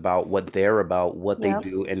business is about, what they're about, what they Yep.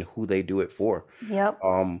 do, and who they do it for. Yep.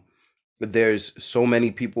 Um, there's so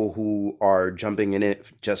many people who are jumping in it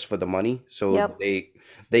just for the money, so Yep.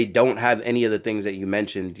 they don't have any of the things that you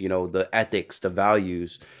mentioned, you know, the ethics, the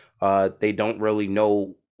values. They don't really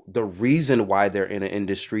know the reason why they're in an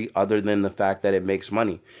industry other than the fact that it makes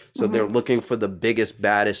money. So they're Mm-hmm. looking for the biggest,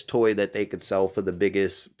 baddest toy that they could sell for the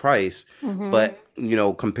biggest price. Mm-hmm. But, you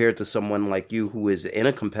know, compared to someone like you who is in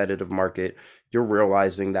a competitive market, you're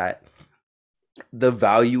realizing that the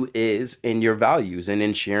value is in your values and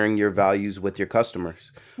in sharing your values with your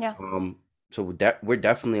customers. Yeah. So we're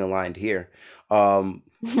definitely aligned here. Um,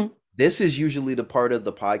 this is usually the part of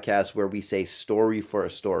the podcast where we say story for a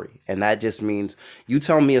story. And that just means you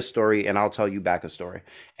tell me a story and I'll tell you back a story.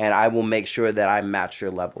 And I will make sure that I match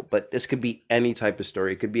your level. But this could be any type of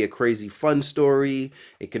story. It could be a crazy fun story.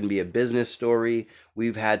 It can be a business story.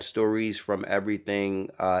 We've had stories from everything,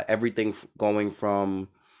 going from,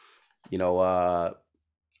 you know, I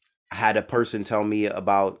had a person tell me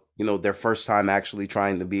about, you know, their first time actually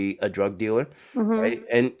trying to be a drug dealer, right?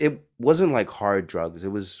 And it wasn't like hard drugs, it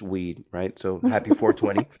was weed, right? So happy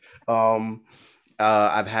 420. Um,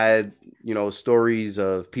 I've had, you know, stories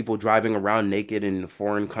of people driving around naked in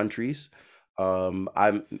foreign countries.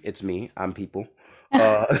 It's me, I'm people.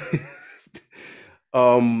 Uh,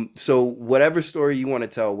 so whatever story you want to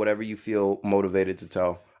tell, whatever you feel motivated to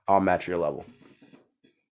tell, I'll match your level.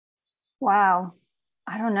 Wow.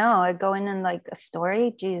 I don't know. I go in and like a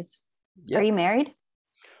story. Geez. Are Yeah. you married?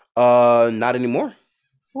 Not anymore.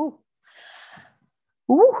 Ooh.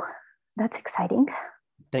 Ooh. That's exciting.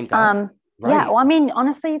 Thank God. Yeah. Right. Well, I mean,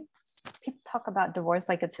 honestly, people talk about divorce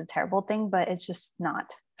like it's a terrible thing, but it's just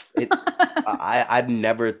not. It I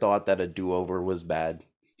never thought that a do-over was bad.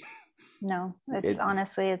 No, it's It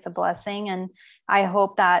honestly, it's a blessing. And I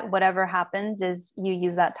hope that whatever happens is you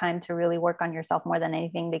use that time to really work on yourself more than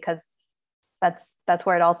anything, because that's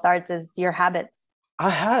where it all starts, is your habits. I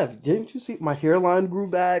have. Didn't you see my hairline grew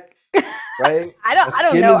back? Right? My I don't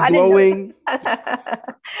skin know. is I didn't know. glowing.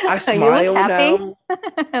 I You look smile happy.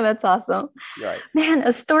 now. That's awesome. Right. Man,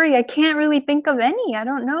 a story, I can't really think of any. I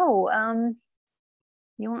don't know.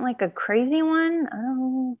 You want like a crazy one? I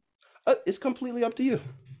don't know. It's completely up to you.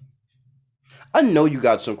 I know you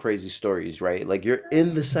got some crazy stories, right? Like you're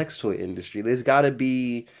in the sex toy industry. There's got to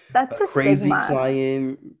be a That's a crazy stigma.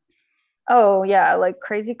 client. Oh yeah, like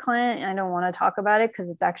crazy client. I don't want to talk about it because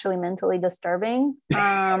it's actually mentally disturbing.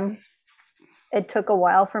 It took a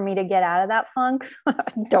while for me to get out of that funk. I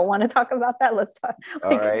don't want to talk about that. Let's talk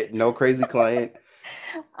All like right, no crazy client.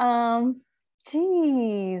 um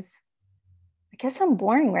geez. I guess I'm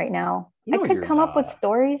boring right now. I No, could you're come up with not.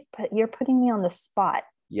 stories, but you're putting me on the spot.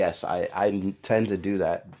 Yes, I tend to do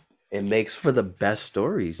that. It makes for the best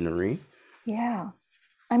stories, Noreen. Yeah.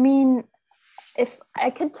 I mean, if I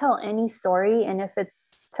could tell any story, and if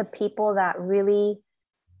it's to people that really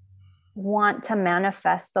want to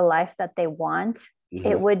manifest the life that they want,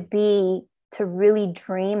 it Hmm. would be to really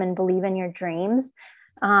dream and believe in your dreams.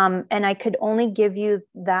 And I could only give you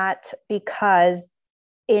that because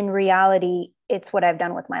in reality, it's what I've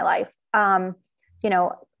done with my life. You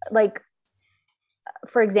know, like,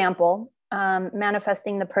 for example,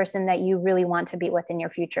 manifesting the person that you really want to be with in your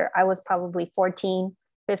future. I was probably 14,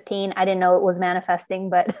 15. I didn't know it was manifesting,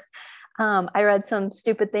 but I read some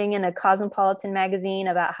stupid thing in a Cosmopolitan magazine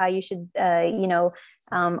about how you should,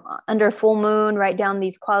 under full moon, write down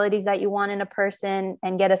these qualities that you want in a person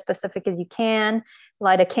and get as specific as you can.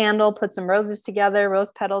 Light a candle, put some roses together,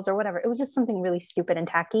 rose petals, or whatever. It was just something really stupid and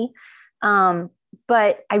tacky. Um,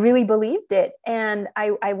 but I really believed it. And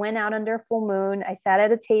I went out under full moon. I sat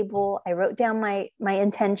at a table. I wrote down my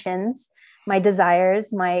intentions, my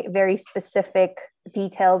desires, my very specific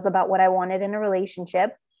details about what I wanted in a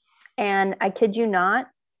relationship. And I kid you not,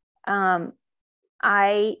 um,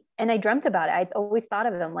 I dreamt about it. I always thought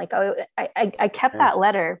of them. Like, oh, I kept Yeah. that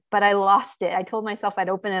letter, but I lost it. I told myself I'd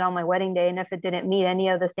open it on my wedding day, and if it didn't meet any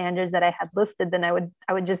of the standards that I had listed, then I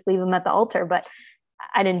would just leave them at the altar. But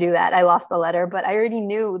I didn't do that. I lost the letter, but I already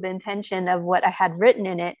knew the intention of what I had written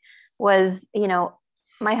in it was,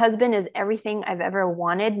 my husband is everything I've ever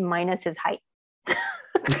wanted minus his height.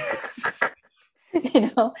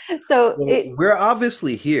 you know, so Well, it, we're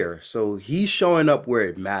obviously here, so he's showing up where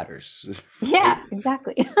it matters, right? yeah,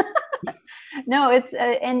 exactly. No, it's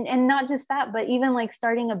and not just that, but even like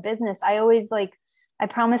starting a business. I always like I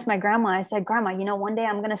promised my grandma. I said, Grandma, one day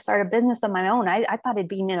I'm going to start a business of my own. I thought it'd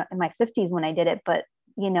be in my 50s when I did it, but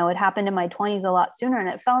it happened in my 20s a lot sooner, and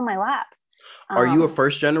it fell in my lap. Are you a Um,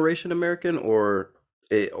 first generation American or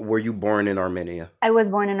were you born in Armenia? I was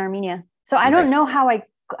born in Armenia, so I don't Nice. know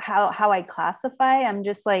how I classify. I'm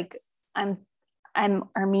just like I'm I'm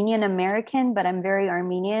Armenian American, but I'm very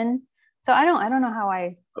Armenian. So I don't know how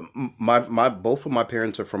My both of my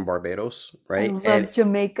parents are from Barbados, I right? And love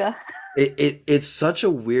Jamaica. it's such a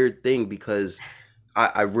weird thing because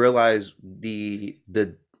I realize the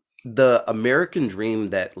American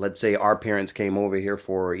dream that let's say our parents came over here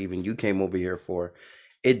for, or even you came over here for,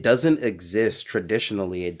 it doesn't exist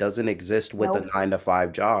traditionally. It doesn't exist with a Nope. 9 to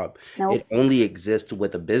 5 job. It Nope. only exists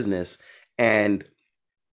with a business. And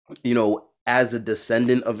as a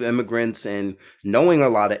descendant of immigrants and knowing a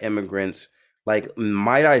lot of immigrants, like,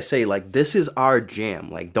 might I say, like, this is our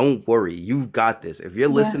jam. Like, don't worry, you've got this. If you're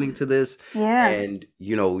Yeah. listening to this Yeah. and,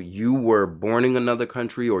 you were born in another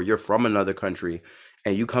country or you're from another country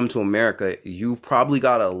and you come to America, you've probably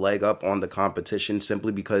got a leg up on the competition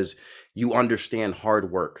simply because you understand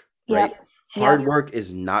hard work, right? Yep. Hard Yep. work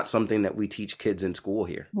is not something that we teach kids in school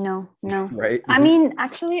here, No, no. right? I mean,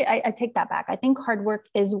 actually, I take that back. I think hard work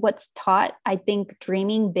is what's taught. I think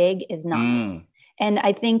dreaming big is not. Mm, And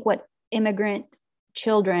I think what immigrant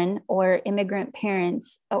children or immigrant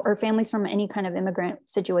parents or families from any kind of immigrant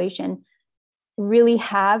situation really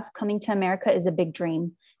have coming to America is a big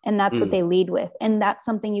dream. And that's what mm, they lead with. And that's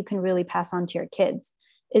something you can really pass on to your kids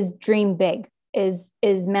is dream big, is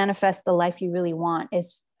manifest the life you really want,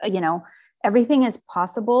 is, everything is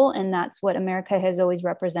possible. And that's what America has always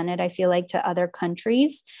represented, I feel like, to other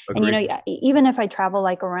countries. And, agree. even if I travel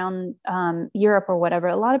like around Europe or whatever,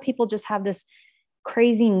 a lot of people just have this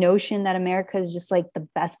crazy notion that America is just like the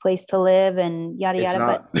best place to live and yada It's yada.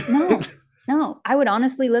 But not. no, No, I would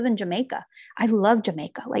honestly live in Jamaica. I love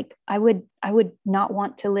Jamaica. Like I would not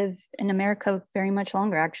want to live in America very much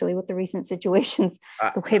longer, actually, with the recent situations,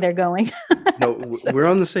 I, the way they're going. no, So, we're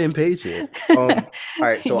on the same page here. All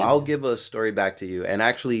right, so yeah. I'll give a story back to you, and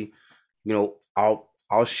actually,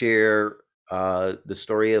 I'll share the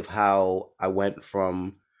story of how I went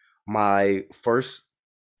from my first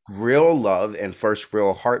real love and first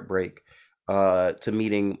real heartbreak to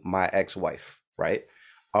meeting my ex-wife, right?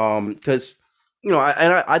 Because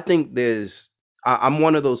I think I'm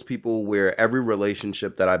one of those people where every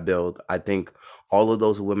relationship that I build, I think all of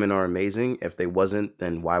those women are amazing. If they wasn't,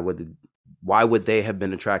 then why would they have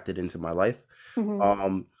been attracted into my life? Mhm.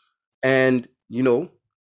 Um, and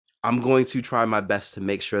I'm going to try my best to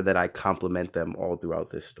make sure that I compliment them all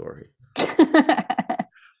throughout this story.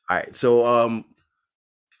 All right, so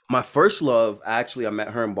my first love, actually, I met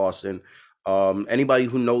her in Boston. Anybody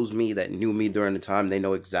who knows me that knew me during the time, they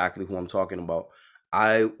know exactly who I'm talking about.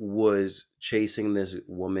 I was chasing this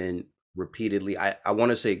woman repeatedly. I want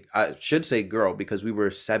to say, I should say girl, because we were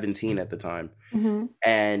 17 at the time. Mhm.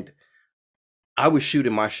 And I was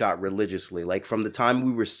shooting my shot religiously, like from the time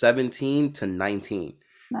we were 17 to 19,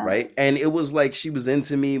 Nice. right? And it was like she was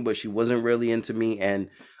into me, but she wasn't really into me. And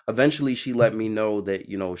eventually she let me know that,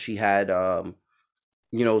 she had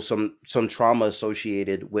some trauma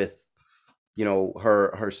associated with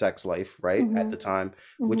her sex life, right, at the Mhm. time,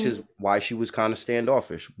 which Mhm. is why she was kind of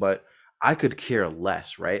standoffish. But I could care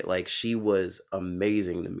less, right? Like, she was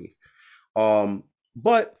amazing to me.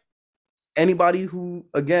 But anybody who,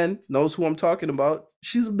 again, knows who I'm talking about,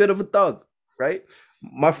 she's a bit of a thug, right?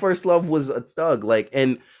 My first love was a thug, like,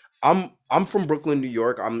 and I'm from Brooklyn, New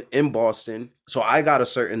York. I'm in Boston, so I got a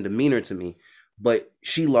certain demeanor to me, but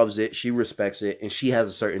she loves it, she respects it, and she has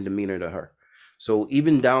a certain demeanor to her. So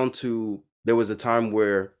even down to, there was a time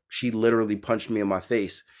where she literally punched me in my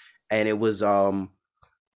face, and it wasn't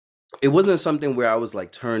something where I was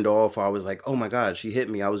like turned off, or I was like, oh my god, she hit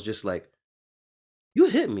me. I was just like, you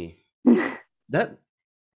hit me. That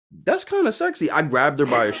that's kind of sexy. I grabbed her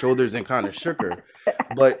by her shoulders and kind of shook her.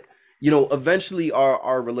 But, eventually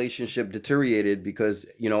our relationship deteriorated because,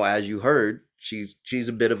 as you heard, she's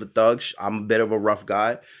a bit of a thug. I'm a bit of a rough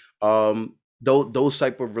guy. Those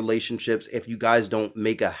type of relationships, if you guys don't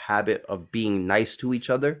make a habit of being nice to each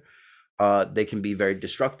other, they can be very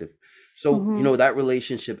destructive. So, Mhm. that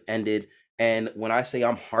relationship ended. And when I say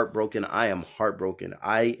I'm heartbroken, I am heartbroken.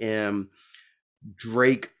 I am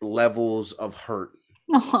Drake levels of hurt,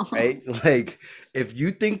 Oh. right? Like, if you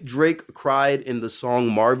think Drake cried in the song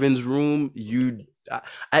Marvin's Room,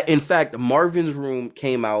 in fact, Marvin's Room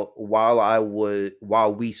came out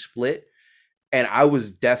while we split, and I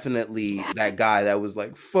was definitely that guy that was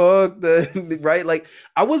like, fuck the right. Like,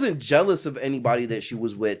 I wasn't jealous of anybody that she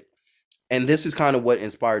was with, and this is kind of what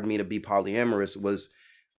inspired me to be polyamorous. Was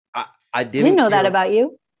I I I didn't didn't know that care. about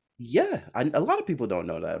you. Yeah, a lot of people don't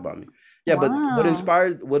know that about me. Yeah, but Wow.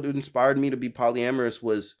 what inspired me to be polyamorous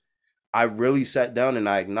was I really sat down and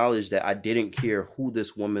I acknowledged that I didn't care who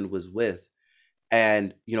this woman was with.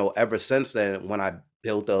 And, ever since then, when I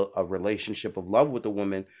built a relationship of love with a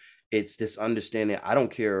woman, it's this understanding, I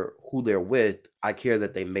don't care who they're with, I care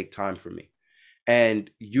that they make time for me.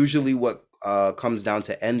 And usually what comes down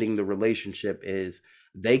to ending the relationship is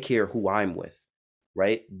they care who I'm with,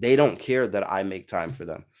 right? They don't care that I make time for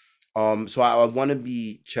them. So I want to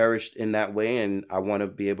be cherished in that way, and I want to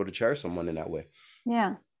be able to cherish someone in that way.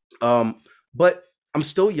 Yeah. Um, but I'm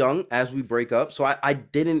still young as we break up, so I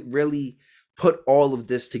didn't really put all of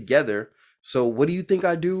this together. So what do you think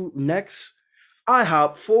I do next? I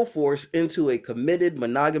hop full force into a committed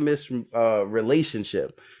monogamous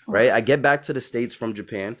relationship, right? I get back to the States from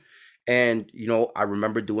Japan, and I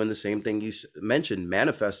remember doing the same thing you mentioned,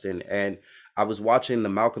 manifesting. And I was watching the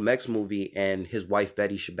Malcolm X movie, and his wife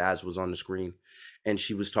Betty Shabazz was on the screen, and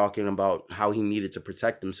she was talking about how he needed to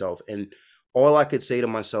protect himself. And all I could say to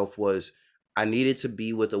myself was, I needed to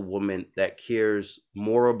be with a woman that cares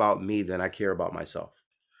more about me than I care about myself,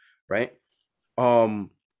 right? Um,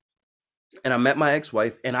 and I met my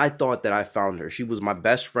ex-wife, and I thought that I found her. She was my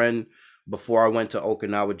best friend before I went to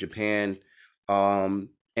Okinawa, Japan.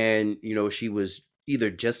 And she was either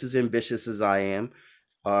just as ambitious as I am.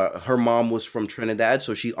 Her mom was from Trinidad,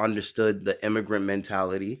 so she understood the immigrant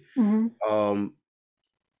mentality. Mhm. Um,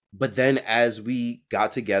 but then as we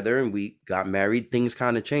got together and we got married, things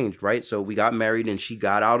kind of changed, right? So we got married and she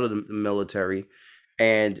got out of the military,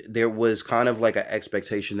 and there was kind of like an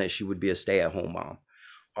expectation that she would be a stay-at-home mom.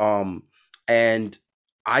 Um, and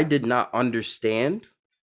I did not understand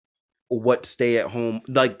what stay at home,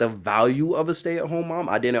 like the value of a stay at home mom.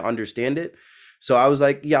 I didn't understand it. So I was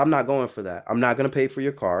like, yeah, I'm not going for that. I'm not going to pay for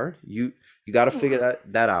your car. You got to figure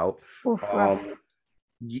that out. Oof, rough. Um,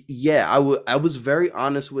 yeah, I was very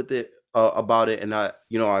honest with it about it, and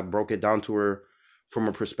I broke it down to her from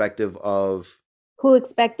a perspective of Who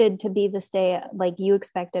expected to be the like you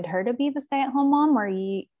expected her to be the stay-at-home mom, or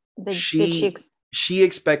did she she she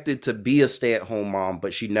expected to be a stay-at-home mom,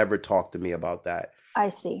 but she never talked to me about that. I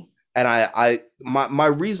see. And my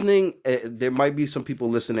reasoning, there might be some people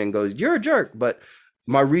listening and goes, "You're a jerk," but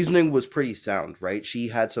my reasoning was pretty sound, right? She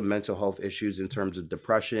had some mental health issues in terms of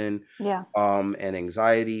depression, Yeah, and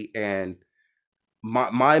anxiety, and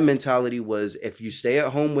my mentality was, if you stay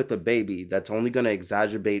at home with a baby, that's only going to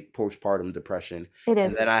exacerbate postpartum depression. it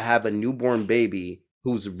And is. then I have a newborn baby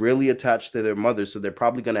who's really attached to their mother, so they're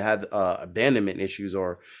probably going to have abandonment issues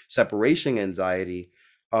or separation anxiety.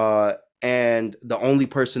 And the only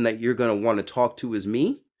person that you're going to want to talk to is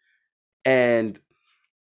me. And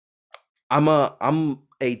I'm a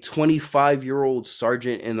 25-year-old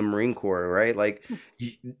sergeant in the Marine Corps, right? Like,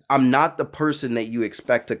 I'm not the person that you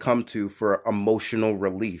expect to come to for emotional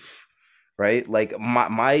relief, right? Like,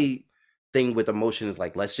 my thing with emotion is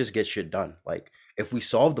like, let's just get shit done. Like, if we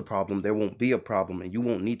solve the problem, there won't be a problem, and you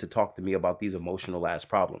won't need to talk to me about these emotional ass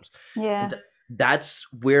problems. Yeah, That's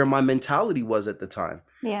where my mentality was at the time,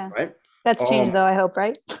 yeah. right? That's changed Um, though, I hope,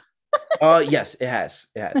 right? yes, it has.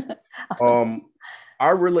 It has. Awesome.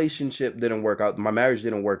 Our relationship didn't work out. My marriage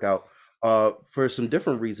didn't work out for some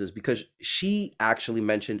different reasons, because she actually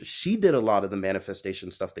mentioned she did a lot of the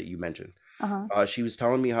manifestation stuff that you mentioned. Uh-huh. She was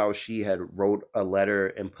telling me how she had wrote a letter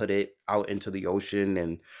and put it out into the ocean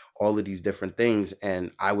and all of these different things,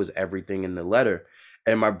 and I was everything in the letter.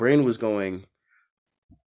 And my brain was going,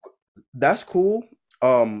 that's cool.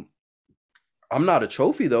 Um, I'm not a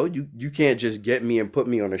trophy though. You can't just get me and put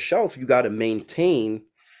me on a shelf. You got to maintain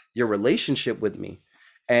your relationship with me.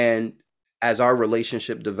 And as our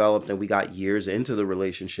relationship developed and we got years into the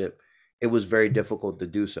relationship, it was very difficult to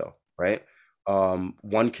do so, right?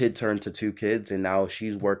 One kid turned to two kids, and now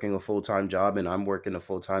she's working a full-time job and I'm working a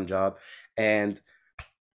full-time job, and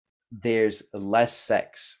there's less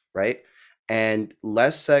sex, right? And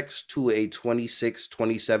less sex to a 26,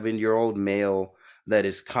 27-year-old male that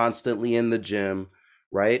is constantly in the gym,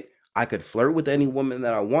 right? I could flirt with any woman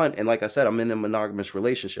that I want. And like I said, I'm in a monogamous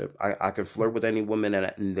relationship. I could flirt with any woman,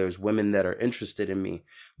 and there's women that are interested in me.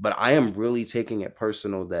 But I am really taking it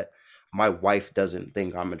personal that my wife doesn't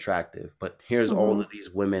think I'm attractive. But here's all Mm-hmm. of these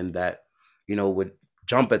women that, would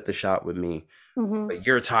jump at the shot with me. Mm-hmm. But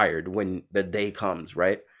you're tired when the day comes,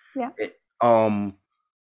 right? Yeah. It, um,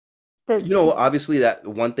 The obviously that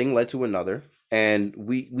one thing led to another, and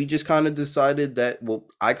we just kind of decided that, well,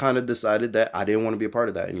 I kind of decided that I didn't want to be a part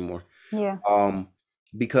of that anymore. yeah. Um,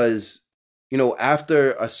 because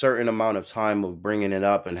after a certain amount of time of bringing it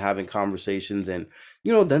up and having conversations, and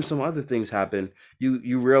then some other things happen,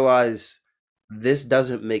 you realize this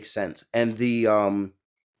doesn't make sense. And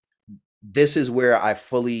this is where I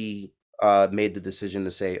fully made the decision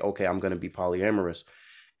to say, okay, I'm going to be polyamorous.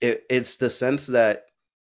 It's the sense that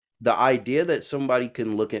the idea that somebody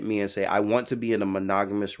can look at me and say, I want to be in a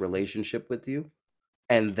monogamous relationship with you,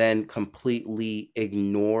 and then completely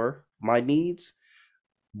ignore my needs,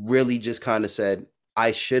 really just kind of said,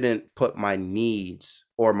 I shouldn't put my needs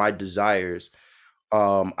or my desires,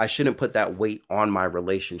 I shouldn't put that weight on my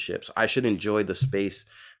relationships. I should enjoy the space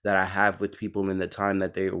that I have with people in the time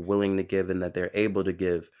that they are willing to give and that they're able to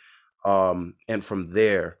give. And from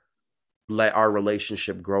there, let our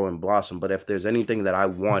relationship grow and blossom. But if there's anything that I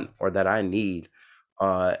want or that I need,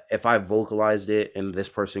 if I vocalized it and this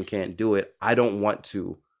person can't do it, I don't want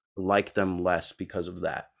to like them less because of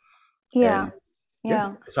that. Yeah. And yeah,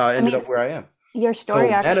 Yeah. that's how I I ended mean, up where I am. your So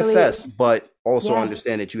story actually, manifest, but also yeah.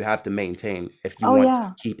 understand that you have to maintain if you Oh want to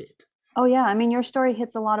yeah. keep it. Oh yeah. I mean, your story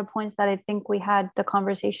hits a lot of points that I think we had the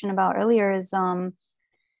conversation about earlier is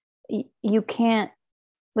you can't,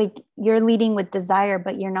 like, you're leading with desire,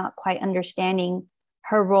 but you're not quite understanding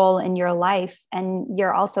her role in your life, and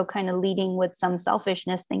you're also kind of leading with some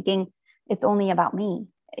selfishness, thinking it's only about me,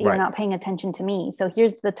 you're Right. not paying attention to me. So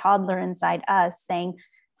here's the toddler inside us saying,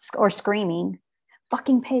 or screaming,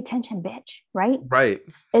 fucking pay attention, bitch, right? Right.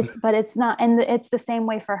 But it's not. And it's the same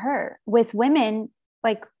way for her with women.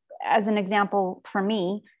 Like, as an example, for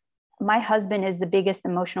me, my husband is the biggest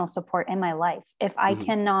emotional support in my life. If I Mhm.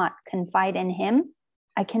 cannot confide in him,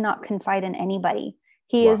 I cannot confide in anybody.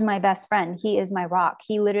 He Wow. is my best friend. He is my rock.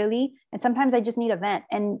 He literally, and sometimes I just need a vent.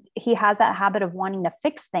 And he has that habit of wanting to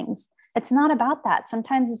fix things. It's not about that.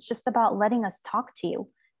 Sometimes it's just about letting us talk to you.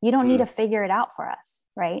 You don't need Mm. to figure it out for us,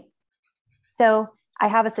 right? So I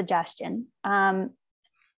have a suggestion.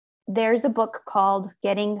 There's a book called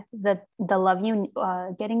Getting the Love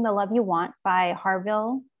You Want by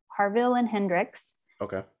Harville and Hendricks.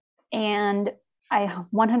 Okay. And I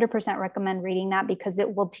 100% recommend reading that because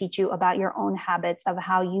it will teach you about your own habits of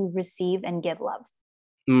how you receive and give love.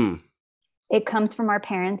 Mm. It comes from our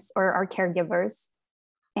parents or our caregivers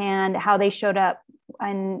and how they showed up.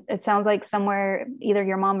 And it sounds like somewhere either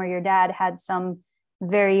your mom or your dad had some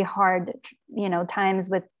very hard, times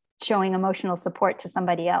with showing emotional support to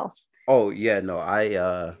somebody else. Oh yeah, no,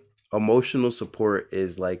 I emotional support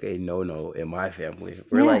is like a no-no in my family.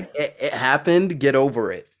 We're Yeah. like, it happened, get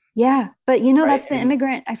over it. Yeah. But Right? that's the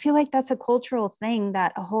immigrant. I feel like that's a cultural thing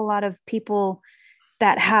that a whole lot of people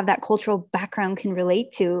that have that cultural background can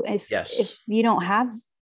relate to. If you don't have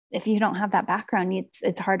that background,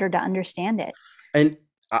 it's harder to understand it. And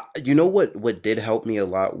you know what did help me a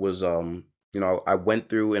lot was I went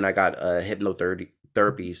through and I got a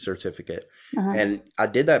hypnotherapy certificate. Uh-huh. And I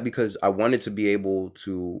did that because I wanted to be able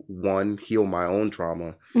to, one, heal my own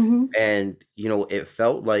trauma. Mm-hmm. And it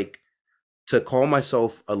felt like to call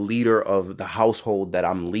myself a leader of the household that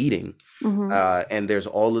I'm leading. Mm-hmm. And there's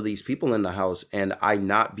all of these people in the house and I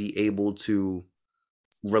not be able to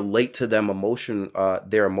relate to them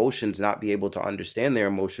their emotions, not be able to understand their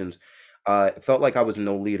emotions. It felt like I was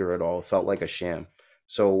no leader at all. It felt like a sham.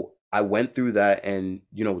 So I went through that and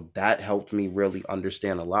that helped me really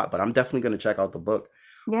understand a lot. But I'm definitely going to check out the book.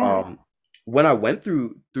 Yeah. When I went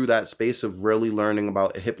through that space of really learning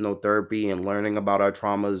about hypnotherapy and learning about our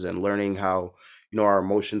traumas and learning how our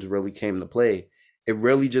emotions really came to play, it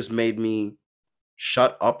really just made me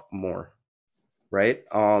shut up more, right?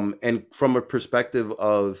 And from a perspective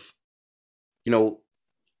of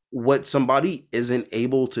what somebody isn't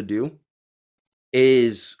able to do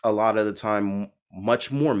is a lot of the time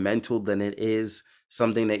much more mental than it is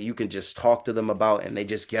something that you can just talk to them about and they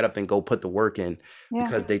just get up and go put the work in. Yeah.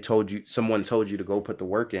 Because someone told you to go put the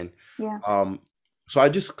work in. Yeah. So I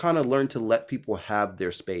just kind of learned to let people have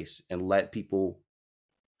their space and let people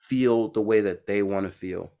feel the way that they want to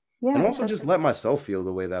feel. Yeah, and also just let myself feel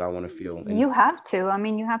the way that I want to feel. And you have to. I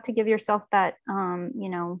mean, you have to give yourself that,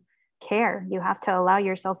 care. You have to allow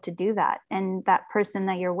yourself to do that. And that person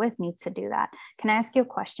that you're with needs to do that. Can I ask you a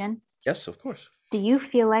question? Yes, of course. Do you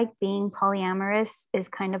feel like being polyamorous is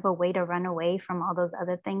kind of a way to run away from all those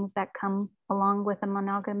other things that come along with a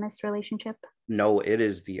monogamous relationship? No, it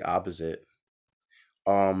is the opposite.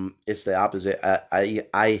 It's the opposite.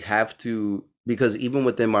 I have to, because even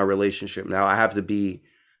within my relationship now, I have to be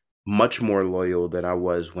much more loyal than I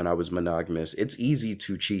was when I was monogamous. It's easy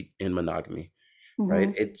to cheat in monogamy, right?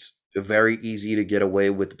 Mm-hmm. It's very easy to get away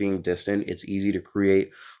with being distant. It's easy to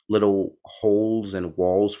create little holes and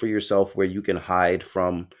walls for yourself where you can hide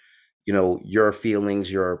from, your feelings,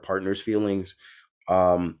 your partner's feelings.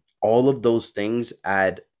 All of those things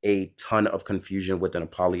add a ton of confusion within a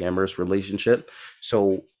polyamorous relationship.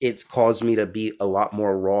 So it's caused me to be a lot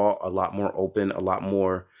more raw, a lot more open, a lot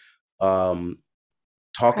more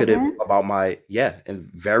talkative Present? about and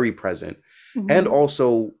very present. Mm-hmm. And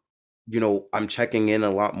also, I'm checking in a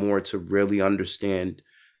lot more to really understand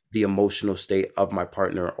the emotional state of my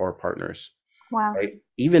partner or partners. Wow. Right?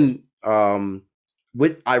 Even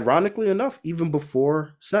with ironically enough, even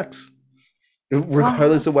before sex.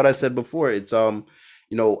 Regardless of what I said before, it's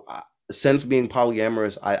since being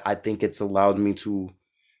polyamorous, I think it's allowed me to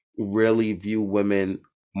really view women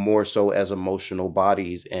more so as emotional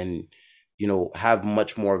bodies and have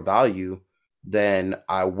much more value than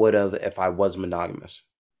I would have if I was monogamous.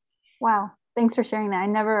 Wow. Thanks for sharing that. I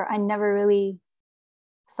never really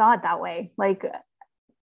saw it that way. Like,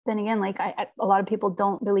 then again, like a lot of people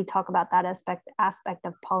don't really talk about that aspect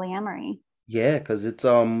of polyamory. Yeah, because it's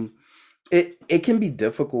it can be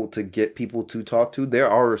difficult to get people to talk to. There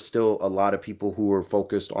are still a lot of people who are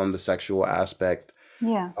focused on the sexual aspect,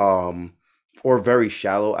 Yeah. or very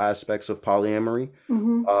shallow aspects of polyamory.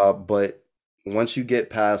 Mm-hmm. But once you get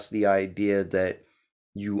past the idea that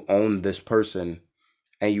you own this person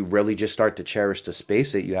and you really just start to cherish the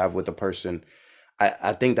space that you have with the person,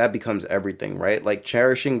 I think that becomes everything, right? Like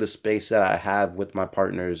cherishing the space that I have with my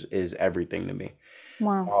partners is everything to me.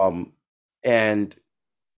 Wow. And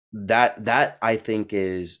that I think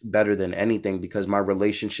is better than anything because my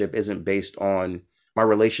relationships aren't based on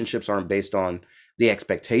the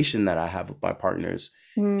expectation that I have with my partners.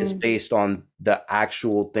 It's based on the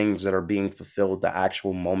actual things that are being fulfilled, the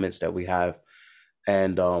actual moments that we have.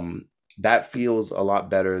 And that feels a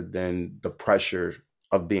lot better than the pressure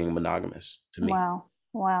of being monogamous to me.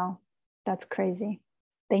 Wow. That's crazy.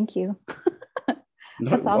 Thank you. No,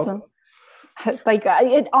 That's awesome. Like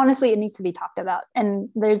it honestly, it needs to be talked about. And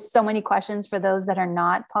there's so many questions for those that are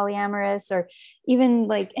not polyamorous or even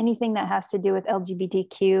like anything that has to do with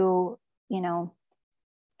LGBTQ,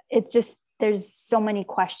 it's just, there's so many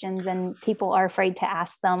questions and people are afraid to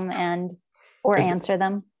ask them or answer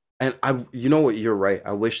them. And you know what, you're right.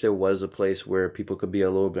 I wish there was a place where people could be a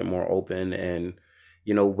little bit more open, and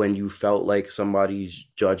when you felt like somebody's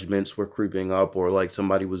judgments were creeping up or like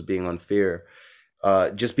somebody was being unfair,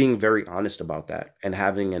 just being very honest about that and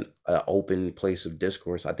having an open place of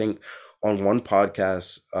discourse. I think on one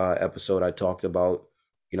podcast episode, I talked about,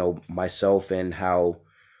 myself and how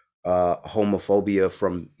homophobia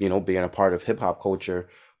from, being a part of hip hop culture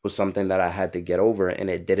was something that I had to get over.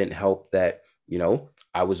 And it didn't help that,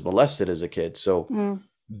 I was molested as a kid. So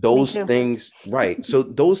those things, right. So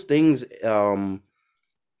those things,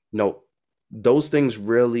 those things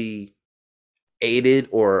really aided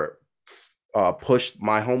or pushed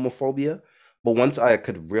my homophobia. But once I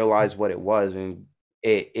could realize what it was, and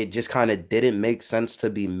it just kind of didn't make sense to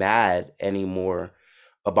be mad anymore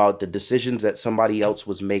about the decisions that somebody else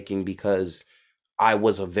was making because I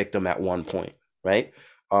was a victim at one point, right?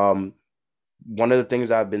 One of the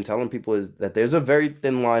things I've been telling people is that there's a very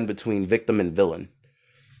thin line between victim and villain.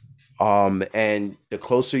 And the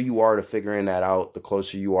closer you are to figuring that out, the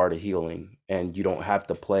closer you are to healing. And you don't have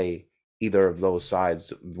to play either of those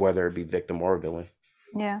sides, whether it be victim or villain.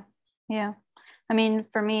 Yeah. Yeah. I mean,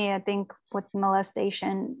 for me, I think with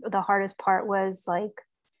molestation, the hardest part was like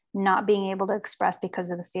not being able to express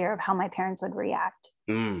because of the fear of how my parents would react,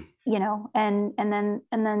 and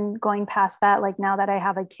then going past that, like now that I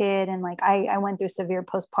have a kid and like I went through severe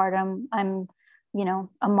postpartum, I'm,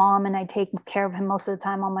 a mom and I take care of him most of the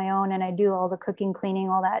time on my own. And I do all the cooking, cleaning,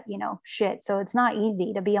 all that, shit. So it's not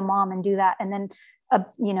easy to be a mom and do that. And then,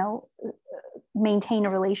 maintain a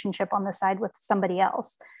relationship on the side with somebody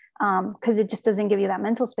else. Cause it just doesn't give you that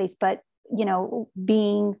mental space, but,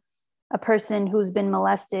 being a person who's been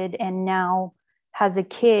molested and now has a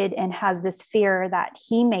kid and has this fear that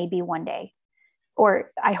he may be one day, or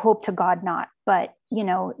I hope to God not, but,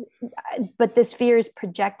 but this fear is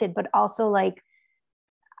projected, but also like,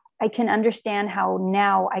 I can understand how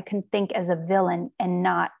now I can think as a villain and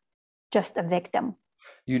not just a victim.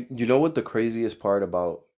 You know what the craziest part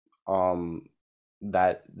about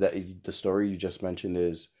that the story you just mentioned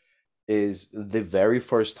is the very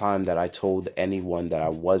first time that I told anyone that I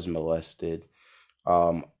was molested.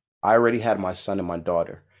 I already had my son and my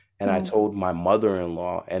daughter, and I told my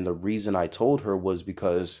mother-in-law, and the reason I told her was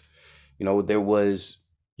because there was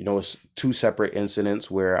two separate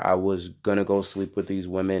incidents where I was gonna go sleep with these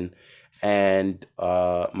women, and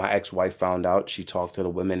my ex-wife found out. She talked to the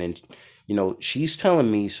women, and she's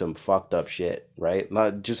telling me some fucked up shit, right?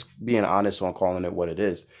 Not just being honest on calling it what it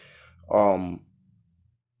is.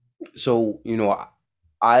 So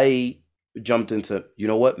I jumped into,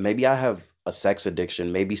 what, maybe I have a sex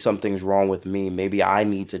addiction, maybe something's wrong with me, maybe I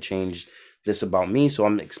need to change this about me. So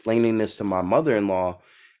I'm explaining this to my mother-in-law,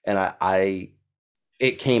 and I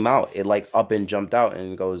it came out, it like up and jumped out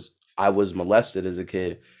and goes, I was molested as a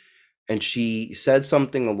kid. And she said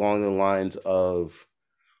something along the lines of,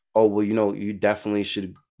 oh, well, you definitely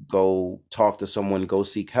should go talk to someone, go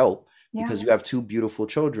seek help, because you have two beautiful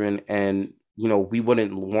children, and we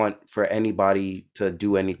wouldn't want for anybody to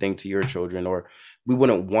do anything to your children, or we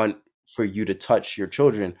wouldn't want for you to touch your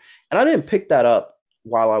children. And I didn't pick that up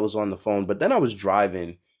while I was on the phone, but then I was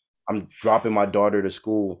driving, I'm dropping my daughter to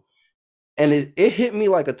school, and it hit me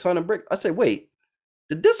like a ton of bricks. I said, wait,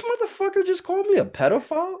 did this motherfucker just call me a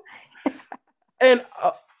pedophile? And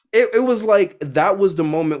it was like, that was the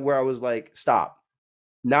moment where I was like, stop.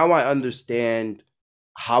 Now I understand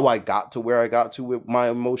how I got to where I got to with my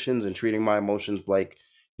emotions and treating my emotions like,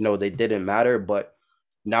 they didn't matter. But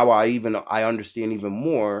now I understand even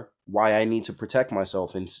more why I need to protect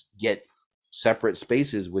myself and get separate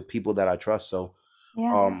spaces with people that I trust. So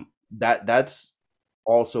that's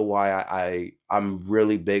also why I'm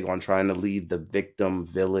really big on trying to leave the victim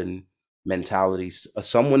villain mentality.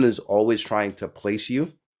 Someone is always trying to place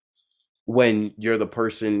you when you're the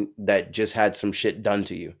person that just had some shit done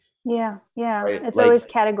to you. Yeah. Right? It's always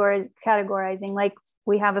categorizing, like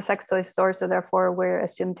we have a sex toy store, so therefore we're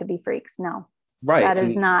assumed to be freaks. No, right. That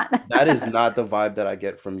is not. That is not the vibe that I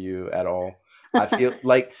get from you at all. I feel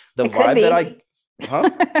like the vibe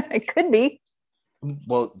that It could be.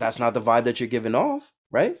 Well, that's not the vibe that you're giving off,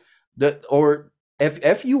 right? Or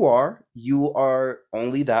if you are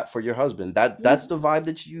only that for your husband. That's the vibe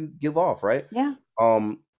that you give off, right? Yeah.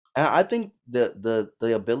 And I think the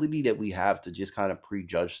ability that we have to just kind of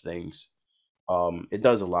prejudge things, it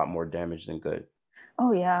does a lot more damage than good.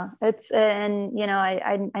 Oh yeah, and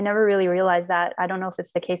I never really realized that. I don't know if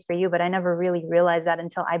it's the case for you, but I never really realized that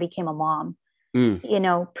until I became a mom.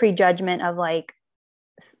 Prejudgment of like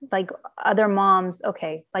other moms.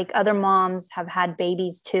 Okay, like other moms have had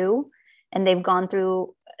babies too, and they've gone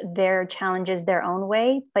through their challenges their own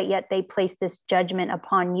way, but yet they place this judgment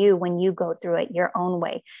upon you when you go through it your own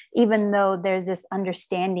way, even though there's this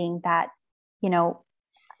understanding that, you know,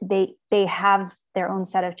 they have their own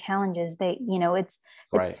set of challenges. They, you know, it's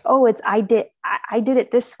Right. oh, it's I did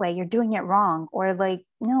it this way, you're doing it wrong. Or like,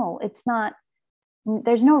 no, it's not.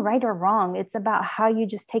 There's no right or wrong. It's about how you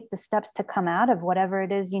just take the steps to come out of whatever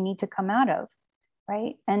it is you need to come out of.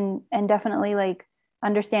 Right. And definitely like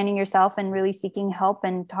understanding yourself and really seeking help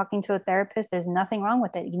and talking to a therapist. There's nothing wrong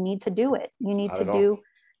with it. You need to do it. You need Not to at all. do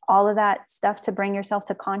all of that stuff to bring yourself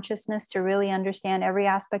to consciousness, to really understand every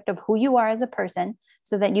aspect of who you are as a person,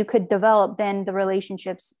 so that you could develop then the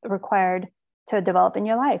relationships required to develop in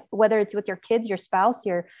your life, whether it's with your kids, your spouse,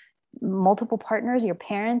 your multiple partners, your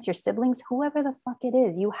parents, your siblings, whoever the fuck it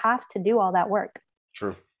is. You have to do all that work.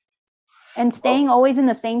 True. And staying always in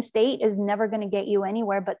the same state is never going to get you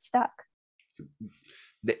anywhere but stuck.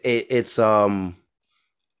 It's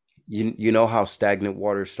you know how stagnant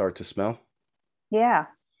waters start to smell? Yeah.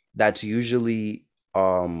 That's usually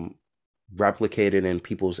replicated in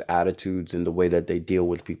people's attitudes and the way that they deal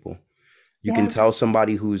with people. You can Yeah. tell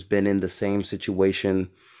somebody who's been in the same situation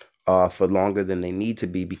for longer than they need to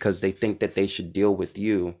be, because they think that they should deal with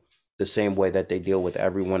you the same way that they deal with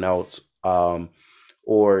everyone else.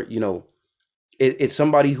 Or, you know, it's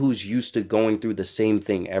somebody who's used to going through the same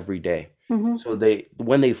thing every day. Mhm. So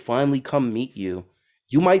when they finally come meet you,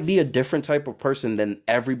 you might be a different type of person than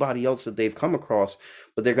everybody else that they've come across,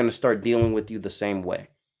 but they're going to start dealing with you the same way.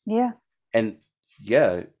 Yeah. And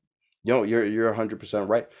yeah, you know, you're 100%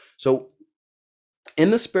 right. So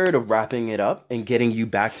in the spirit of wrapping it up and getting you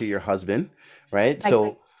back to your husband, right?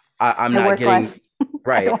 So I'm My not work getting life. I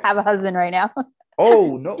right. don't have a husband right now.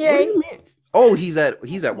 Oh no, what do Yay. you mean? Oh, he's at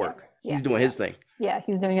work. Yeah. He's doing his thing. Yeah,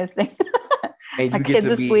 he's doing his thing. And My you get kid's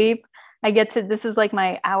to be asleep. This is like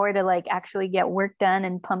my hour to like actually get work done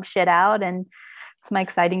and pump shit out. And it's my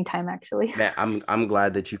exciting time actually. man, I'm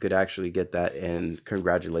glad that you could actually get that, and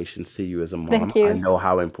congratulations to you as a mom. Thank you. I know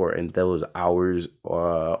how important those hours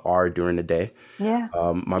are during the day. Yeah.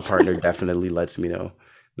 My partner definitely lets me know.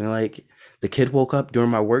 They're like, the kid woke up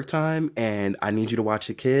during my work time and I need you to watch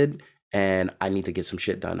the kid and I need to get some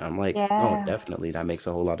shit done. I'm like, no, Yeah. definitely. That makes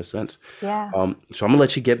a whole lot of sense. Yeah. So I'm gonna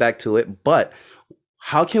let you get back to it. But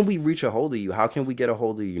how can we reach a hold of you? How can we get a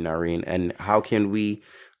hold of you, Nareen? And how can we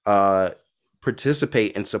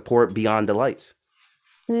participate and support Beyond the Lights?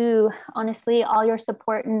 Ooh, honestly, all your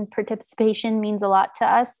support and participation means a lot to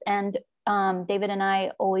us. And David and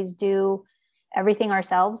I always do everything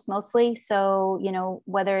ourselves mostly. So, you know,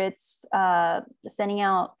 whether it's sending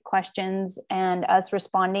out questions and us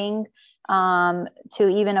responding to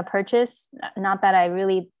even a purchase, not that I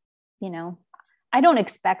really, you know, I don't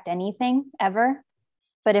expect anything ever,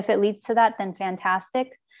 but if it leads to that, then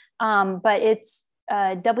fantastic. But it's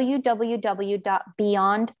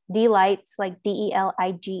www.beyonddelights, like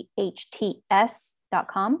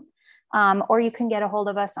DELIGHTS.com. Or you can get a hold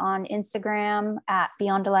of us on Instagram at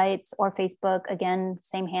Beyond Delights, or Facebook, again,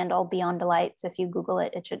 same handle, Beyond Delights. If you Google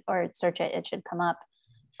it, it should, or search it, it should come up.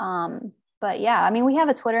 But yeah, I mean, we have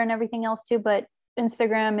a Twitter and everything else too, but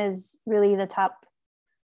Instagram is really the top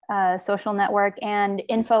social network, and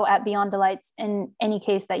info at Beyond Delights. In any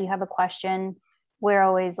case that you have a question, we're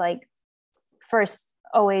always like, first,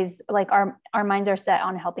 always like our minds are set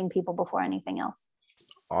on helping people before anything else.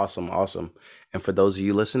 Awesome. And for those of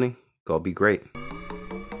you listening, go be great.